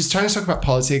 She's trying to talk about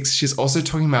politics. She's also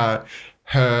talking about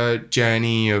her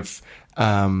journey of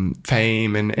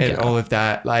fame and all of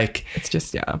that. Like, it's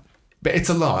just, but it's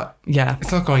a lot. Yeah.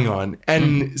 It's a lot going on.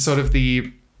 And sort of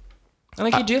And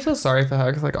like, you do feel sorry for her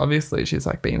because, like, obviously she's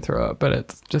like been through it, but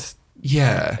it's just,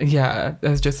 yeah,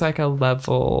 there's just like a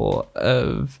level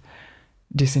of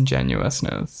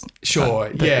disingenuousness. Sure,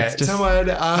 It's just,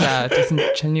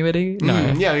 disingenuity.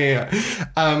 No,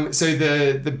 So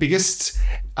the biggest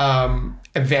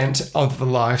event of the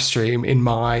live stream, in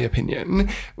my opinion,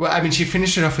 well, she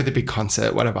finished it off with a big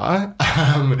concert, whatever.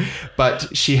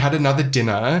 But she had another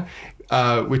dinner,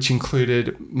 which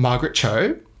included Margaret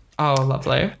Cho. Oh,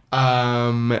 lovely.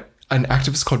 An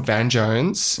activist called Van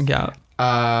Jones. Yeah.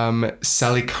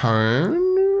 Sally Cohn.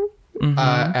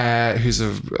 Who's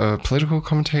a political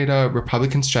commentator,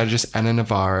 Republican strategist Anna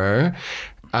Navarro,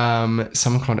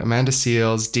 someone called Amanda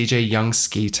Seales, DJ Young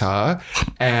Skeeter,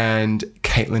 and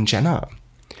Caitlyn Jenner.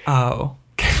 Oh.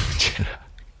 Caitlyn Jenner.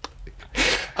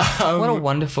 What a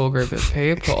wonderful group of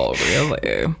people,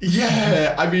 really.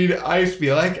 Yeah, I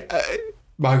feel like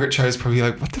Margaret Cho is probably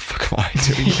like, what the fuck am I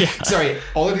doing? Sorry,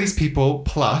 all of these people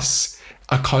plus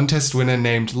a contest winner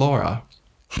named Laura.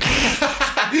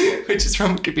 Which is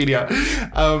from Wikipedia,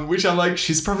 which I'm like,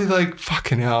 she's probably like,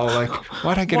 fucking hell, like,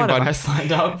 why'd I get what one? have I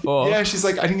signed up for? Yeah, she's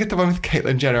like, I didn't get the one with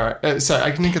Caitlyn Jenner. Sorry,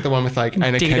 I didn't get the one with like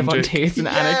Anna Dita Kendrick. Von Teese and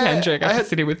Anna Kendrick. I had to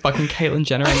sit here with fucking Caitlyn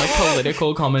Jenner and like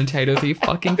political commentators. Are you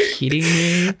fucking kidding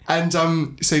me? And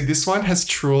so this one has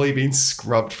truly been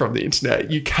scrubbed from the internet.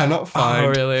 You cannot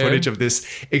find footage of this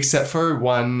except for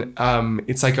one.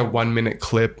 It's like a 1 minute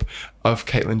clip of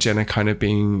Caitlyn Jenner kind of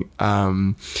being.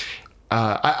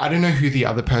 I don't know who the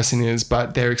other person is,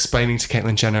 but they're explaining to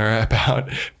Caitlyn Jenner about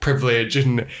privilege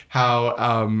and how,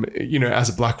 as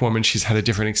a black woman, she's had a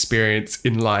different experience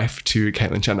in life to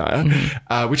Caitlyn Jenner,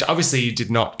 which obviously did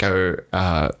not go,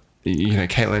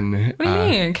 Caitlyn. What do you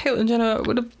mean? Caitlyn Jenner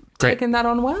would have taken that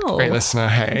on well. Great listener,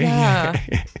 hey. Yeah.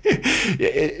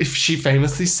 If she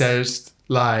famously says,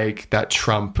 like, that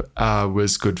Trump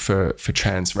was good for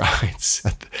trans rights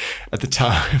at the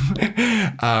time.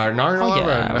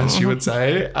 9/11, as she would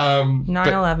say.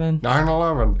 9/11.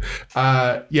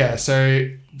 9/11. So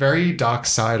very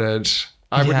dark-sided.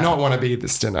 I would not want to be at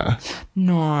this dinner.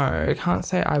 No, I can't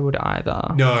say I would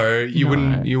either. No, you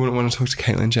wouldn't. You wouldn't want to talk to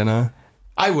Caitlyn Jenner.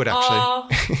 I would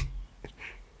actually.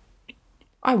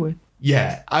 I would.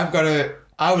 Yeah,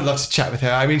 I would love to chat with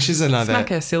her. She's another... Smack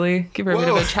her silly. Give her a bit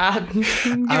of a chat. Give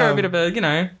her a bit of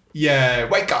a, Yeah,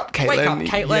 wake up, Caitlyn. Wake up,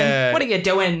 Caitlyn. Yeah. What are you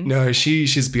doing? No,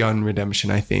 she's beyond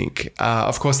redemption, I think.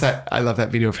 Of course, I love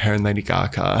that video of her and Lady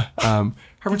Gaga.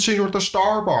 Haven't seen you at the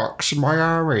Starbucks in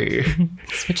Miami.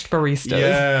 Switched baristas.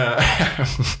 Yeah.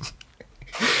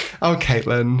 Oh,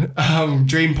 Caitlyn.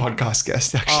 Dream podcast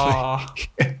guest,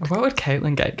 actually. What would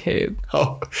Caitlyn gatekeep?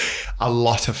 Oh, a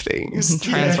lot of things.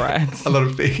 Trans rights. A lot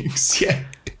of things, yeah.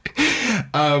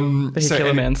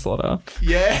 Vehicular manslaughter.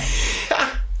 Yeah.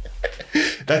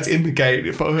 That's in the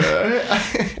gate for her.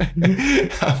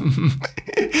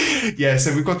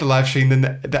 So we've got the live stream. Then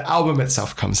the album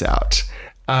itself comes out.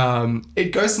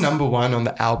 It goes number 1 on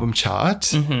the album chart.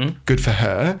 Mm-hmm. Good for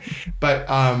her. But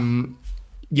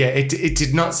it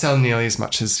did not sell nearly as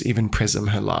much as even Prism,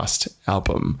 her last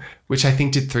album, which I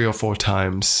think did 3 or 4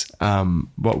 times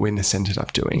what Witness ended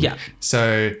up doing. Yeah.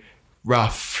 So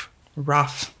rough.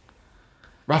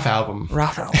 Rough album.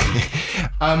 Rough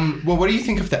album. Well, what do you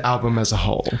think of the album as a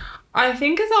whole? I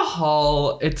think as a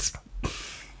whole, it's...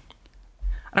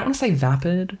 I don't want to say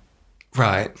vapid,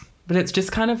 Right. but it's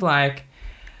just kind of like...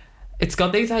 It's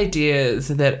got these ideas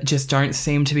that just don't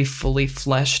seem to be fully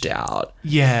fleshed out.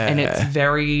 Yeah. And it's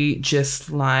very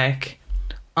just like,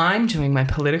 I'm doing my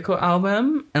political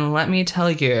album, and let me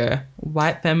tell you,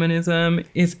 white feminism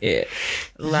is it.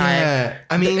 Like, Yeah,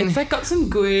 I mean- it's like got some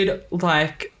good,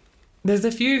 like, there's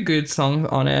a few good songs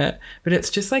on it, but it's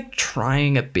just like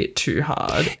trying a bit too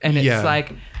hard. And it's Yeah.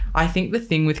 like, I think the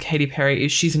thing with Katy Perry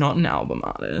is she's not an album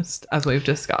artist, as we've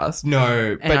discussed.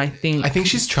 No, but I think-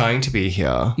 she's trying to be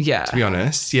here. Yeah. To be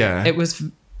honest, yeah. It was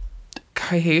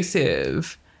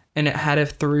cohesive and it had a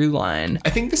through line. I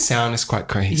think the sound is quite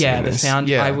cohesive. Yeah, in the this. sound,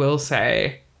 Yeah. I will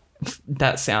say,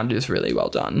 that sound is really well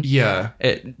done. Yeah.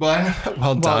 It, Well, I know,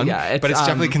 well done. yeah, but it's, it's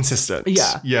definitely consistent.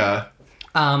 yeah. Yeah.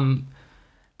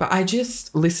 but I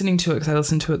just, listening to it, because I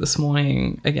listened to it this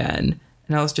morning again,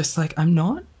 and I was just like, I'm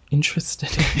not interested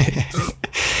in this.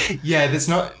 Yeah, there's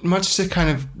not much to kind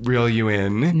of reel you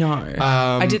in. No.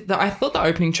 I thought the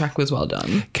opening track was well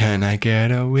done. Can I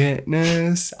get a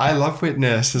witness? I love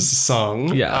Witness as a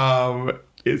song. Yeah.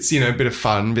 It's, a bit of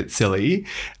fun, a bit silly.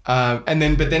 But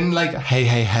then like, Hey,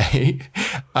 Hey, Hey,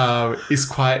 is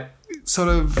quite sort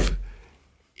of,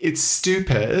 it's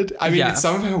stupid. I mean, Yeah. it's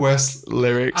some of her worst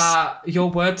lyrics. Your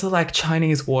words are like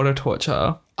Chinese water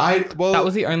torture. That That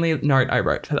was the only note I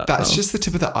wrote for that That's song. just the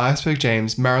tip of the iceberg,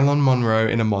 James. Marilyn Monroe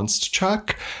in a monster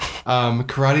truck,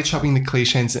 karate chopping the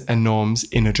cliches and norms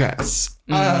in a dress.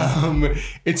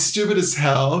 It's stupid as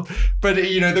hell, but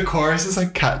the chorus is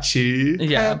like catchy.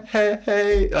 Yeah. Hey,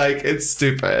 hey, hey. Like, it's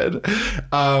stupid.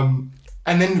 And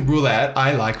then Roulette.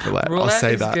 I like Roulette. I'll Roulette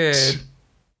say is that. good.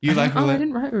 You like Oh, I Roulette?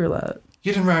 didn't write roulette.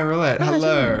 You didn't write Roulette.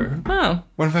 Hello. Oh,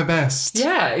 One of our best.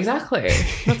 yeah, exactly.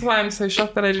 That's why I'm so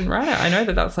shocked that I didn't write it. I know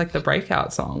that that's like the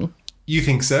breakout song. You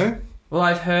think so? Well,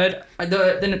 I've heard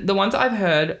the ones I've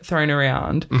heard thrown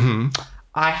around. Mm-hmm.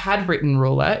 I had written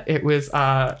roulette. It was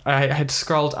I had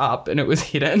scrolled up and it was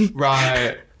hidden.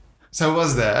 Right. So it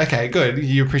was there. Okay, good.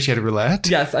 You appreciated Roulette.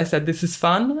 Yes, I said this is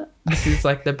fun. This is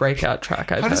like the breakout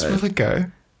track I've How does heard. Roulette go?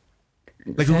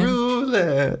 Like Same.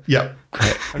 Roulette. Yep.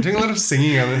 Great. I'm doing a lot of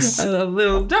singing on this. A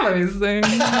little, don't make me sing.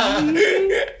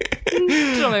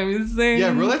 Don't make me sing.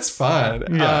 Yeah, Roulette's fun.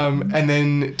 Yeah. And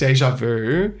then Deja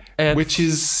Vu, It's- which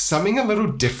is something a little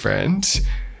different,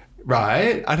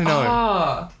 right? I don't know.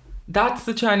 Ah, that's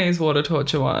the Chinese water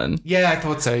torture one. Yeah, I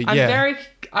thought so. I'm yeah. very.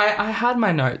 I had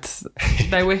my notes.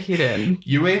 They were hidden.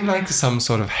 You were in like some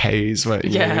sort of haze, weren't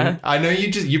you? Yeah. I know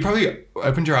you probably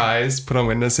opened your eyes, put on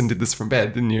Witness, and did this from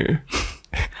bed, didn't you?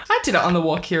 I did it on the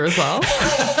walk here as well.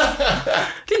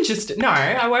 Didn't just no.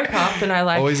 I woke up and I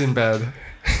like. Always in bed.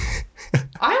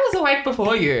 I was awake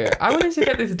before you. I wanted to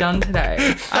get this done today.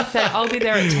 I said I'll be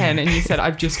there at 10, and you said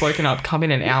I've just woken up. Come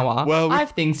in an hour. Well, I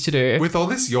have things to do. With all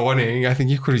this yawning, I think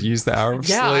you could have used the hour of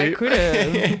yeah, sleep. I could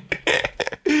have.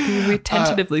 We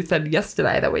tentatively said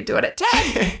yesterday that we'd do it at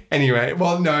 10. Anyway,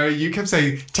 well, no, you kept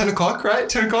saying 10 o'clock, right?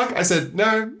 10 o'clock? I said,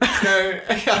 no.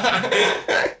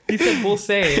 You said we'll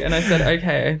see, and I said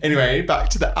okay. Anyway, back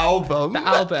to the album. The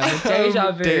album,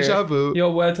 Deja Vu. Deja Vu.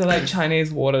 Your words are like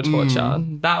Chinese water torture.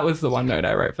 That was the one note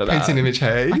I wrote for that. Paints an image,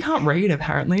 hey? I can't read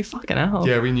apparently. Fucking hell.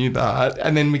 Yeah, we knew that.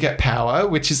 And then we get Power,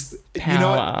 which is, you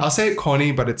know what? Power. I'll say it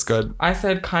corny, but it's good. I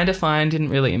said kind of fine, didn't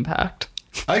really impact.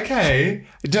 Okay.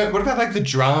 What about like the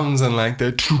drums and like the...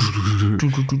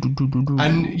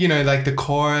 And, like the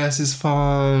chorus is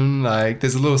fun. Like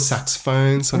there's a little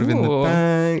saxophone sort of in the Ooh.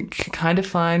 back. Kind of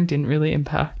fine, didn't really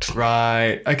impact.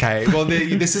 Right. Okay. Well,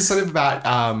 this is sort of about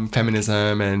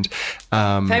feminism and...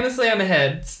 Famously, I'm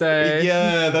ahead, so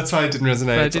yeah, that's why it didn't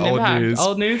resonate. so it It's didn't old impact. news.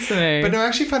 Old news to me. But no, I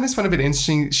actually find this one a bit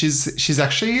interesting. She's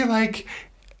actually like...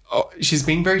 she's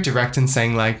being very direct and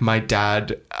saying like my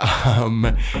dad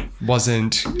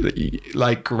wasn't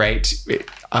like great.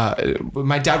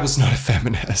 My dad was not a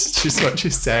feminist. Is what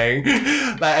she's saying,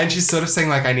 and she's sort of saying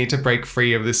like I need to break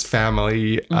free of this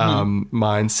family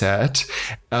mindset.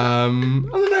 I don't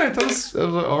know. That was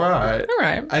all right. All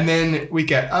right. And then we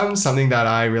get something that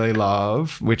I really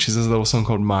love, which is a little song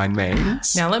called Mind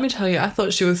Maze. Now let me tell you, I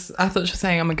thought she was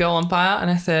saying I'm a girl on fire, and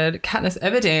I said Katniss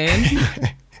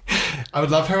Everdeen. I would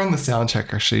love her on the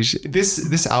soundtrack, actually.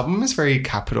 This album is very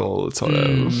Capital, sort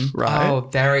of, right? Oh,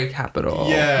 very capital.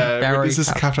 Yeah, very this is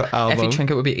a Capital album. Effie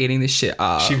Trinket would be eating this shit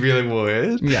up. She really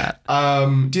would. Yeah.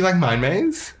 Do you like Mind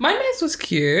Maze? My Maze was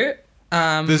cute.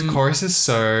 The chorus is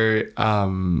so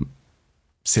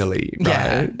silly, right?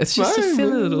 Yeah, it's just a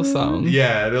silly little song.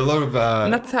 Yeah, there are a lot of...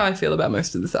 And that's how I feel about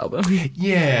most of this album.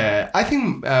 yeah, I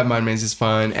think Mind Maze is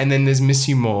fun. And then there's Miss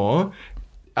You More,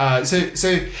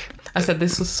 So I said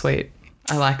this was sweet.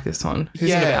 I like this one. Who's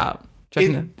it Yeah. about? Do you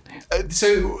reckon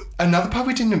so another part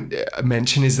we didn't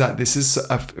mention is that this is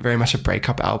very much a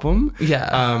breakup album.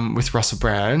 Yeah. With Russell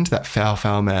Brand, that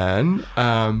foul man.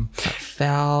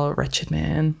 foul, wretched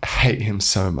man? Hate him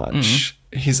so much.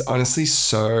 He's honestly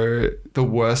the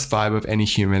worst vibe of any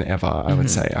human ever, I would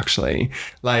say, actually.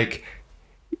 Like,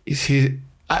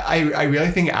 I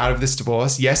really think out of this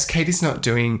divorce, yes, Katie's not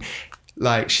doing,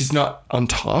 like, she's not on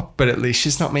top, but at least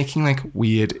she's not making, like,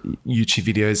 weird YouTube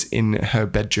videos in her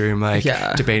bedroom, like,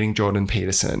 debating Jordan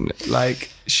Peterson. Like,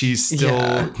 she's still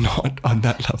not on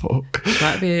that level.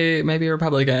 Might be maybe a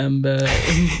Republican, but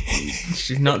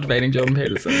she's not debating Jordan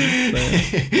Peterson. So.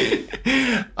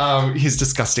 He's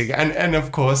disgusting. And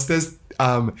of course, there's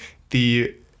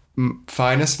the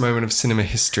finest moment of cinema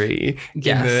history in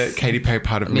the Katy Perry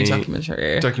Part of Me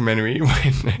documentary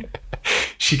when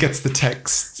she gets the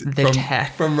text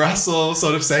from Russell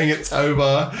sort of saying it's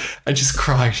over, and she's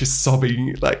crying, she's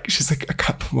sobbing, like she's like, I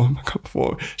can't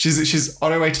perform. She's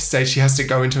on her way to stage, she has to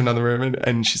go into another room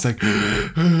and she's like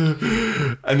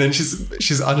and then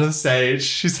she's under the stage,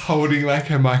 she's holding like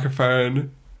her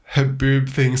microphone, her boob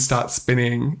thing starts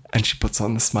spinning and she puts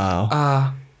on the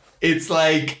smile. It's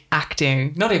like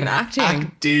acting. Not even acting.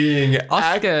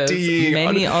 Oscars.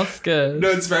 Many Oscars.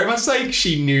 No, it's very much like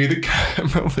she knew the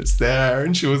camera was there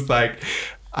and she was like,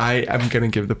 I am going to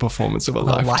give the performance of a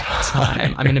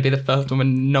lifetime. I'm going to be the first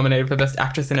woman nominated for Best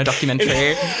Actress in a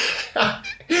documentary.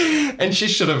 And she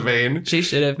should have been.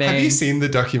 Have you seen the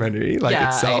documentary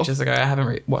itself? Ages ago. I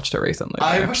haven't watched it recently.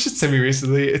 I watched it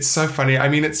semi-recently. It's so funny. I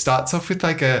mean, it starts off with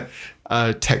like a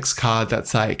text card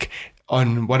that's like,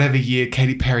 on whatever year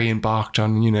Katy Perry embarked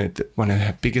on, one of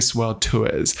her biggest world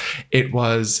tours, it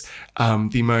was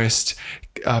the most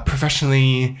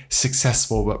professionally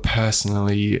successful but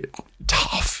personally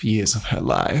tough years of her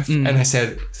life. And I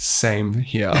said, same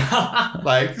here.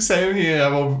 Same here.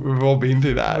 We've all been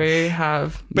through that. We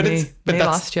have. But that's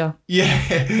last year.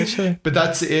 Yeah. Literally. But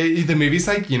that's it. The movie's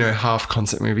like, half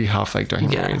concert movie, half like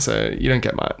documentary. So you don't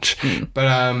get much. But,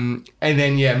 and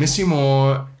then, Miss You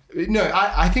More. No,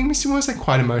 I think Miss You More is like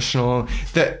quite emotional.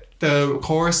 That the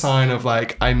chorus line of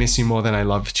like, I miss you more than I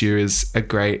loved you is a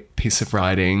great piece of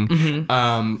writing.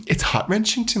 It's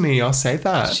heart-wrenching to me, I'll say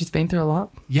that. She's been through a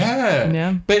lot.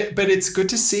 Yeah. But it's good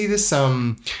to see this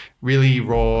really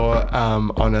raw,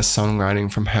 honest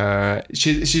songwriting from her.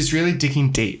 She's really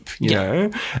digging deep, you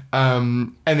know?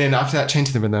 And then after that, Chained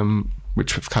to the Rhythm,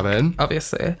 which we've covered.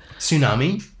 Obviously.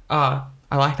 Tsunami.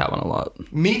 I like that one a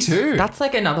lot. Me too. That's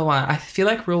like another one. I feel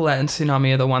like Roulette and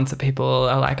Tsunami are the ones that people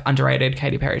are like underrated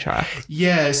Katy Perry tracks.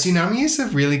 Yeah, Tsunami is a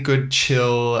really good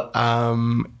chill.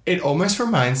 It almost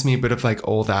reminds me a bit of like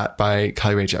All That by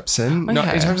Carly Rae Jepsen. Okay.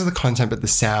 Not in terms of the content, but the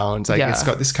sound. Like it's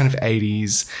got this kind of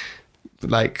 80s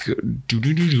like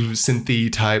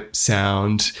synthy type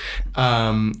sound.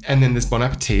 And then there's Bon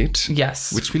Appetit.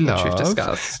 Yes. Which we love. Which we've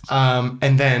discussed.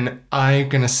 And then I'm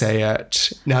going to say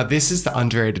it. Now, this is the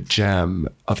underrated gem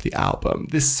of the album.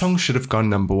 This song should have gone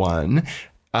number one.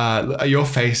 Your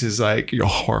face is like, you're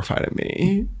horrified at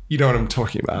me. You know what I'm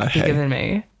talking about. Bigger than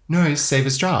me. No,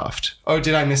 Saver's Draft. Oh,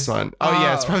 did I miss one? Oh,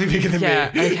 yeah, it's probably bigger than me.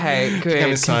 Yeah, okay, good. I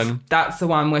missed one. That's the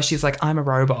one where she's like, I'm a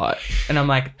robot. And I'm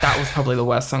like, that was probably the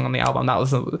worst song on the album.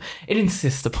 It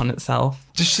insists upon itself.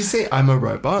 Does she say I'm a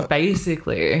robot?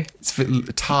 Basically. It's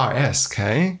Tar-esque,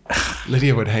 eh?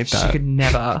 Lydia would hate that. She could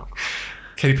never.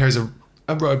 Katy Perry's a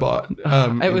robot.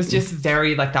 It was just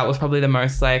very, like, that was probably the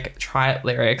most, like, trite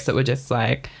lyrics that were just,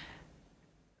 like,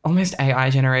 almost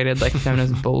AI generated, like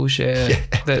feminist bullshit.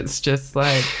 That's just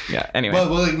like, anyway.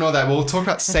 Well, we'll ignore that. We'll talk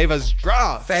about Save As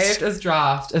Draft. Saved as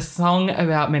Draft, a song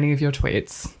about many of your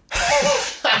tweets.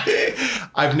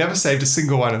 I've never saved a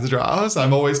single one as drafts.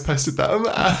 I've always posted them.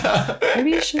 Maybe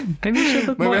you should. Look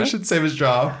Maybe more. I should save as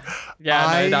draft.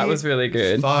 Yeah, no, that was really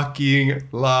good. Fucking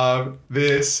love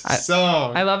this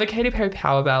song. I love a Katy Perry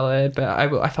power ballad, but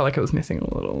I felt like it was missing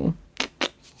a little.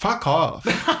 Fuck off.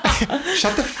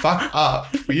 Shut the fuck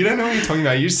up. You don't know what you're talking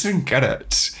about. You just didn't get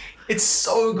it. It's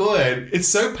so good. It's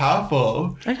so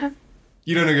powerful. Okay.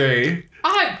 You don't agree?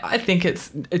 I think it's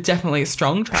definitely a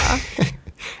strong track.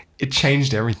 It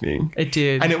changed everything. It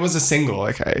did. And it was a single,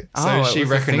 okay. So she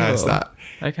recognized that.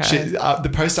 Okay.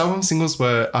 The post-album singles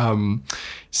were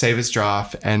Save As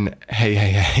Draft and Hey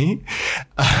Hey Hey,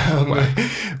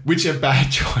 which are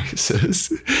bad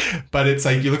choices. But it's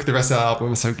like, you look at the rest of the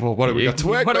album, it's like, well, what have we got to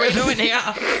work with? What are we doing here?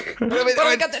 What have we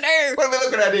got to do? What are we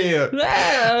looking at here?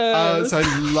 So I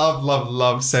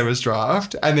love Save As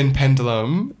Draft. And then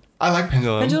Pendulum. I like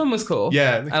Pendulum. Pendulum was cool.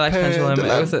 Yeah. I liked Pendulum.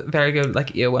 It was a very good,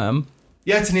 like, earworm.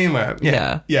 Yeah, it's an earworm.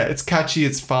 Yeah. Yeah, it's catchy,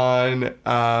 it's fun.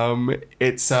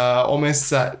 It's almost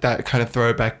that kind of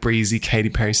throwback breezy Katy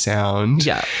Perry sound.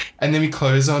 Yeah. And then we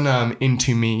close on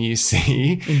Into Me, You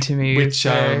See. Into Me, You Which See.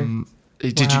 Wow.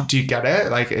 do you get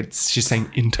it? Like she's saying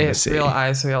It's intimacy. real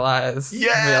eyes, real eyes.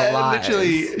 Yeah, real eyes.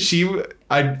 literally.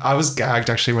 I was gagged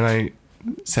actually when I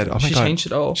said, "Oh my She god!" changed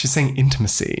it all. She's saying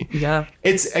intimacy. Yeah.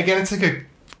 It's like a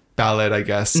ballad, I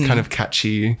guess, kind of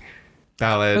catchy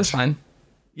ballad. It was fine.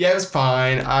 Yeah, it was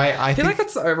fine. I I feel think like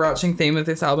it's the overarching theme of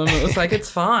this album. It was like, it's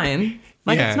fine.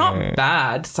 Like, Yeah. it's not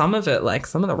bad. Some of it, like,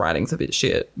 some of the writing's a bit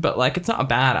shit, but, like, it's not a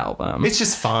bad album. it's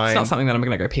just fine. It's not something that I'm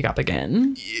going to go pick up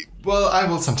again. Well, I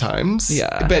will sometimes.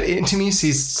 Yeah. But to me,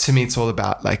 it's all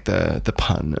about like the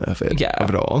pun of it. Yeah. Of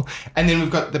it all. And then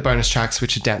we've got the bonus tracks,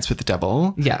 which are Dance with the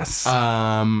Devil. Yes.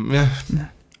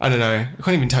 I don't know. I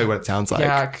can't even tell you what it sounds like.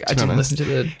 yeah, I to be didn't honest. listen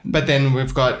to the... But then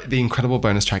we've got the incredible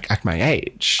bonus track, Act My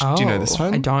Age. Do you know this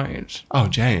one? I don't. Oh,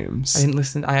 James. I didn't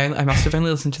listen. I must have only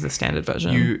listened to the standard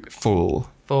version. You fool.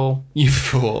 Full. You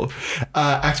fool.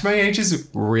 Act My Age is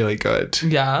really good.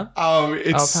 Yeah.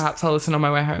 It's Perhaps I'll listen on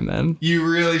my way home then. You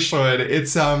really should.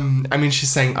 It's I mean,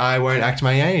 she's saying I won't act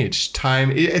my age.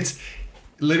 It's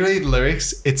literally the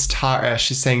lyrics. It's Tara.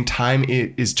 She's saying time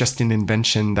is just an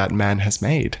invention that man has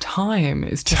made. Time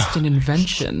is just an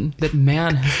invention that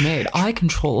man has made. I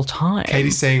control time.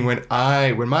 Katie's saying when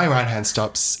my right hand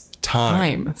stops,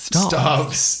 time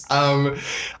stops.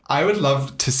 I would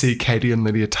love to see Katie and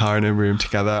Lydia Tarr in a room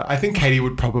together. I think Katie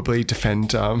would probably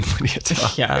defend Lydia Tarr.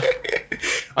 Yeah.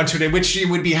 On Twitter, which she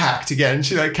would be hacked again.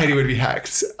 Katie would be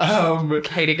hacked.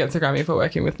 Katie gets a Grammy for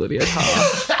working with Lydia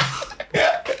Tarr.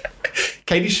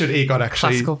 Katie should EGOT actually.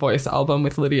 Classical voice album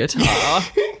with Lydia Tarr.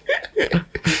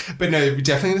 But no,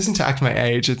 definitely listen to Act My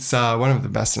Age. It's one of the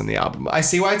best on the album. I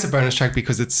see why it's a bonus track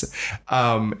because it's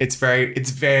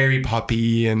very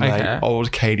poppy and Okay. like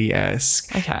old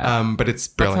Katie-esque. Okay. But it's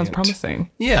That brilliant. sounds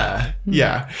promising. Yeah,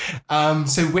 yeah.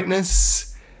 So Witness.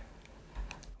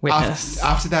 Witness.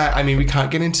 After that, I mean, we can't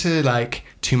get into like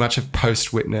too much of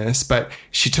post Witness, but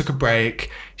she took a break.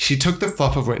 She took the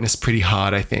flop of Witness pretty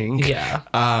hard, I think. Yeah.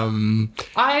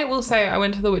 I will say I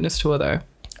went to the Witness tour though.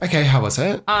 Okay, how was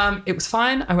it? It was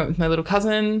fine. I went with my little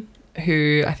cousin,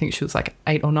 who I think she was like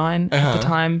 8 or 9 at the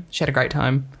time. She had a great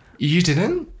time. You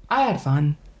didn't? I had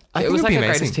fun. I It think was it'd like be a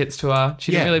amazing. greatest hits tour.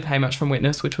 She didn't Yeah. really pay much from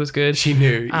Witness, which was good. She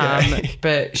knew. Yeah.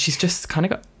 But she's just kind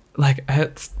of got like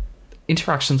her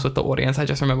interactions with the audience. I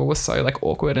just remember was so like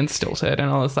awkward and stilted, and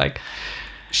I was like,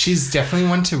 She's definitely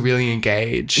one to really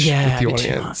engage with the a bit too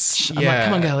audience. much. I'm like,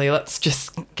 come on, girlie, let's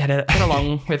just get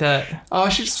along with it. Oh,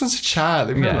 she just wants to chat.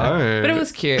 Leave me alone. But it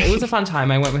was cute. It was a fun time.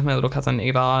 I went with my little cousin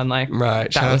Eva, and like, Right,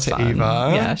 that shout out was to fun.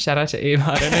 Eva. Yeah, shout out to Eva.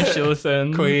 I don't know if she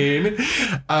listens. Queen.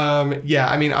 Yeah,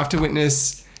 I mean, after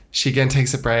Witness, she again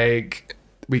takes a break.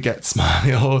 We get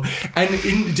Smile.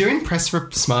 And during press for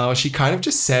Smile, she kind of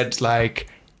just said, like,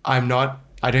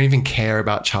 I don't even care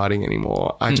about charting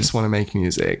anymore. I just want to make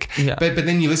music. Yeah. But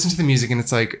then you listen to the music and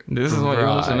it's like, This is what you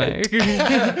want to make.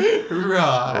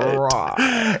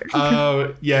 Right.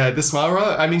 Yeah, the Smile roll.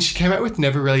 I mean, she came out with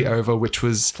Never Really Over, which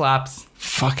was Flaps.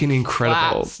 fucking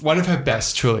incredible. Slaps. One of her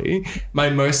best, truly. My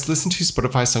most listened to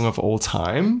Spotify song of all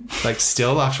time. Like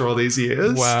still after all these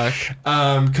years. Work.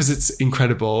 Because it's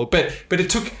incredible. But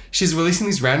she's releasing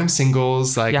these random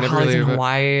singles like Yeah, Never Hollies Really in Over.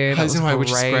 Hawaii. That Hollies in was Hawaii,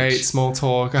 which is great. great. Small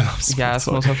Talk. I love Small Yeah, Talk.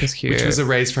 Small Talk is cute. Which was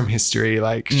erased from history.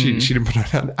 Like she didn't put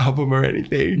out an album or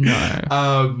anything.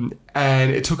 No.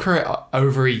 And it took her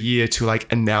over a year to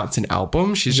like announce an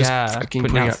album. She's just fucking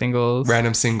putting out singles.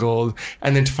 random singles,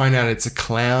 and then to find out it's a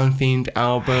clown themed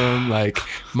album. Like,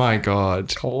 my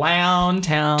God. Clown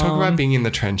Town. Talk about being in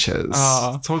the trenches.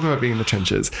 Oh. Talk about being in the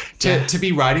trenches. To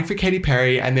be writing for Katy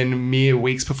Perry, and then mere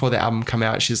weeks before the album come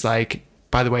out, she's like,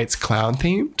 by the way, it's clown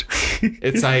themed.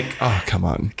 It's like, oh, come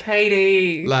on.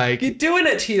 Katie. Like- you're doing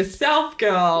it to yourself,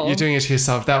 girl. You're doing it to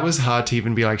yourself. That was hard to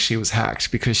even be like she was hacked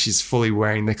because she's fully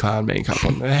wearing the clown makeup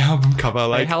on the album cover. They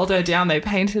Like, held her down. They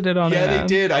painted it on her. yeah, they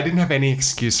did. I didn't have any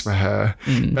excuse for her.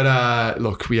 But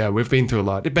look, yeah, we've been through a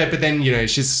lot. But then, you know,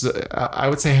 she's, I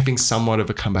would say, having somewhat of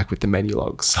a comeback with the Menu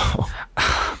Log. So,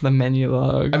 The Menu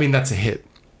Log. I mean, that's a hit.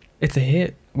 It's a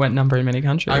hit. Went number in many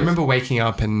countries. I remember waking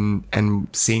up and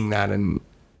seeing that and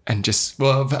just,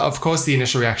 well, of course, the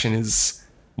initial reaction is,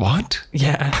 what?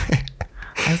 Yeah.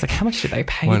 I was like, how much did they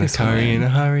pay Want this to curry in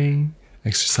woman? a hurry?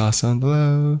 Extra sauce on the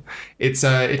low. It's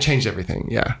it changed everything.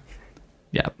 Yeah.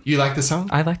 Yeah. You like the song?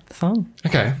 I liked the song.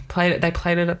 Okay. They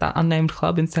played it at that unnamed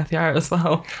club in South Yarra as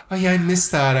well. Oh yeah, I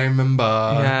missed that. I remember.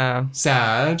 Yeah.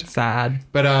 Sad. Sad.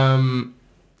 But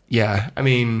yeah, I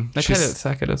mean, They played it at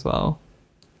Circuit as well.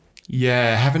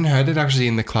 Yeah, haven't heard it actually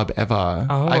in the club ever.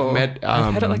 Oh,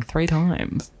 I've heard it like 3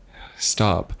 times.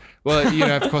 Stop. Well, you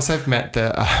know, of course, I've met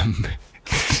the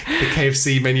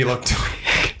KFC menu lock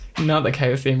twink. Not the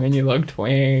KFC menu log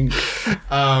twink.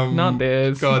 Not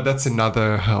this. God, that's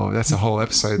that's a whole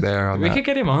episode there on We that. could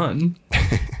get him on.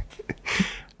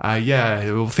 Yeah,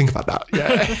 we'll think about that.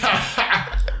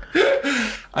 Yeah.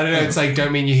 I don't know. It's like,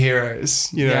 don't mean your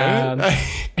heroes, you know? Yeah.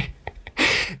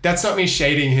 That's not me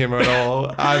shading him at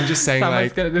all. I'm just saying,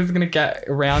 This is gonna get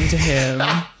around to him.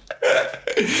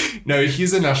 no,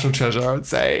 he's a national treasure, I would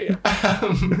say.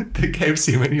 The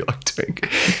KFC menu lock twink.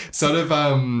 Sort of,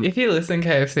 If you listen,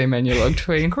 KFC menu log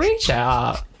twink, reach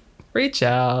out. Reach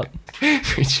out.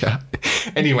 reach out.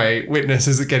 Anyway, witness,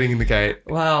 is it getting in the gate?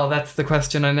 Well, that's the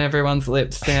question on everyone's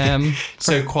lips, Sam.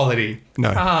 So quality, no.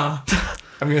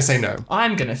 I'm going to say no.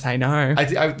 I'm gonna say no.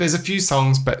 There's a few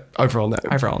songs, but overall, no.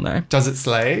 Overall, no. Does it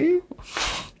slay?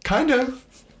 Kind of.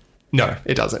 No,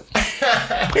 it doesn't.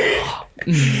 I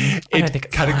don't think It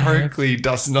it's categorically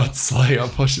does not slay,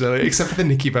 unfortunately, except for the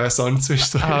Nicki verse on Swish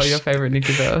Swish. Oh, your favorite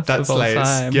Nicki verse That of all slays.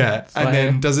 time. Yeah. Slay. And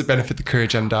then does it benefit the queer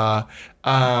agenda?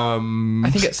 I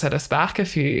think it set us back a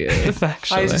few years,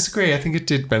 actually. I disagree. I think it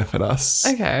did benefit us.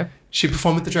 Okay. She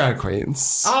performed with the drag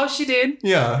queens. Oh, she did.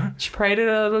 Yeah. She paraded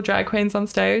her little drag queens on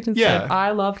stage and Yeah. said,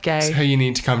 "I love gay." It's her you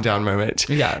need to calm down moment.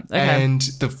 Yeah. Okay. And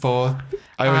the fourth,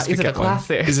 I always is it a forget one.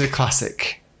 classic? Is it a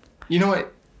classic? You know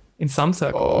what? in some Oh,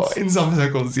 circles. in some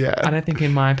circles, yeah. I don't think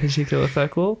in my particular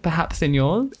circle, perhaps in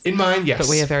yours, In mine, yes. but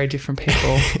we are very different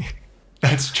people.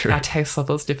 That's true. Our taste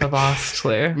levels differ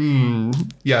vastly.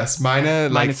 Yes, mine are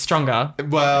Mine like. is stronger.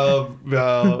 Well,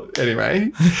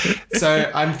 anyway.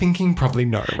 So I'm thinking probably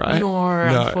no, right? No,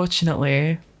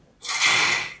 unfortunately.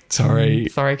 Sorry.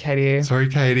 Sorry, Katie. Sorry,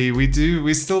 Katie.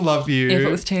 We still love you. If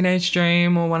it was Teenage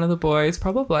Dream or one of the boys,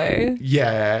 probably.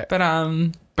 Yeah. But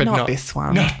not this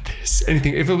one. Not this.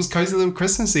 Anything. If it was Cozy Little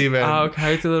Christmas even. Oh,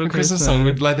 Cozy Little a Christmas song,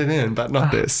 we'd let it in, but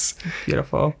not this.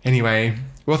 Beautiful. Anyway.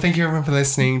 Well, thank you everyone for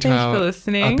listening to Thank you our, for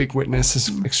listening. our Big Witness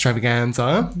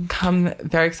extravaganza. Come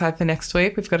very excited for next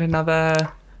week. We've got another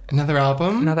Another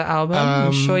album. album.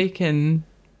 I'm sure you can.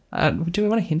 Do we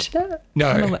want to hint at it?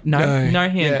 No. No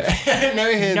hints. Yeah.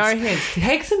 No hints. No hints.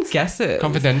 Take some guesses.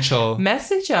 Confidential.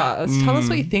 Message us. Tell us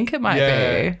what you think it might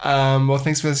be. Well,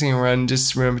 thanks for listening, everyone.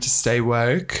 Just remember to stay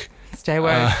woke. Stay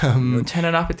woke. Turn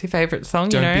it up. It's your favourite song,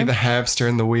 Don't you know. be the hamster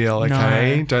in the wheel,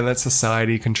 okay? No. Don't let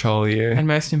society control you. And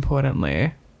most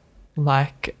importantly,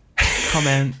 like,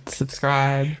 comment,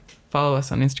 subscribe, follow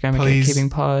us on Instagram at Please.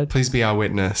 Keeping Pod. Please be our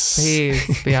witness.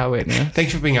 Please be our witness.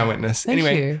 Thank you for being our witness. Thank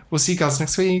anyway, you. we'll see you guys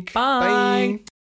next week. Bye. Bye.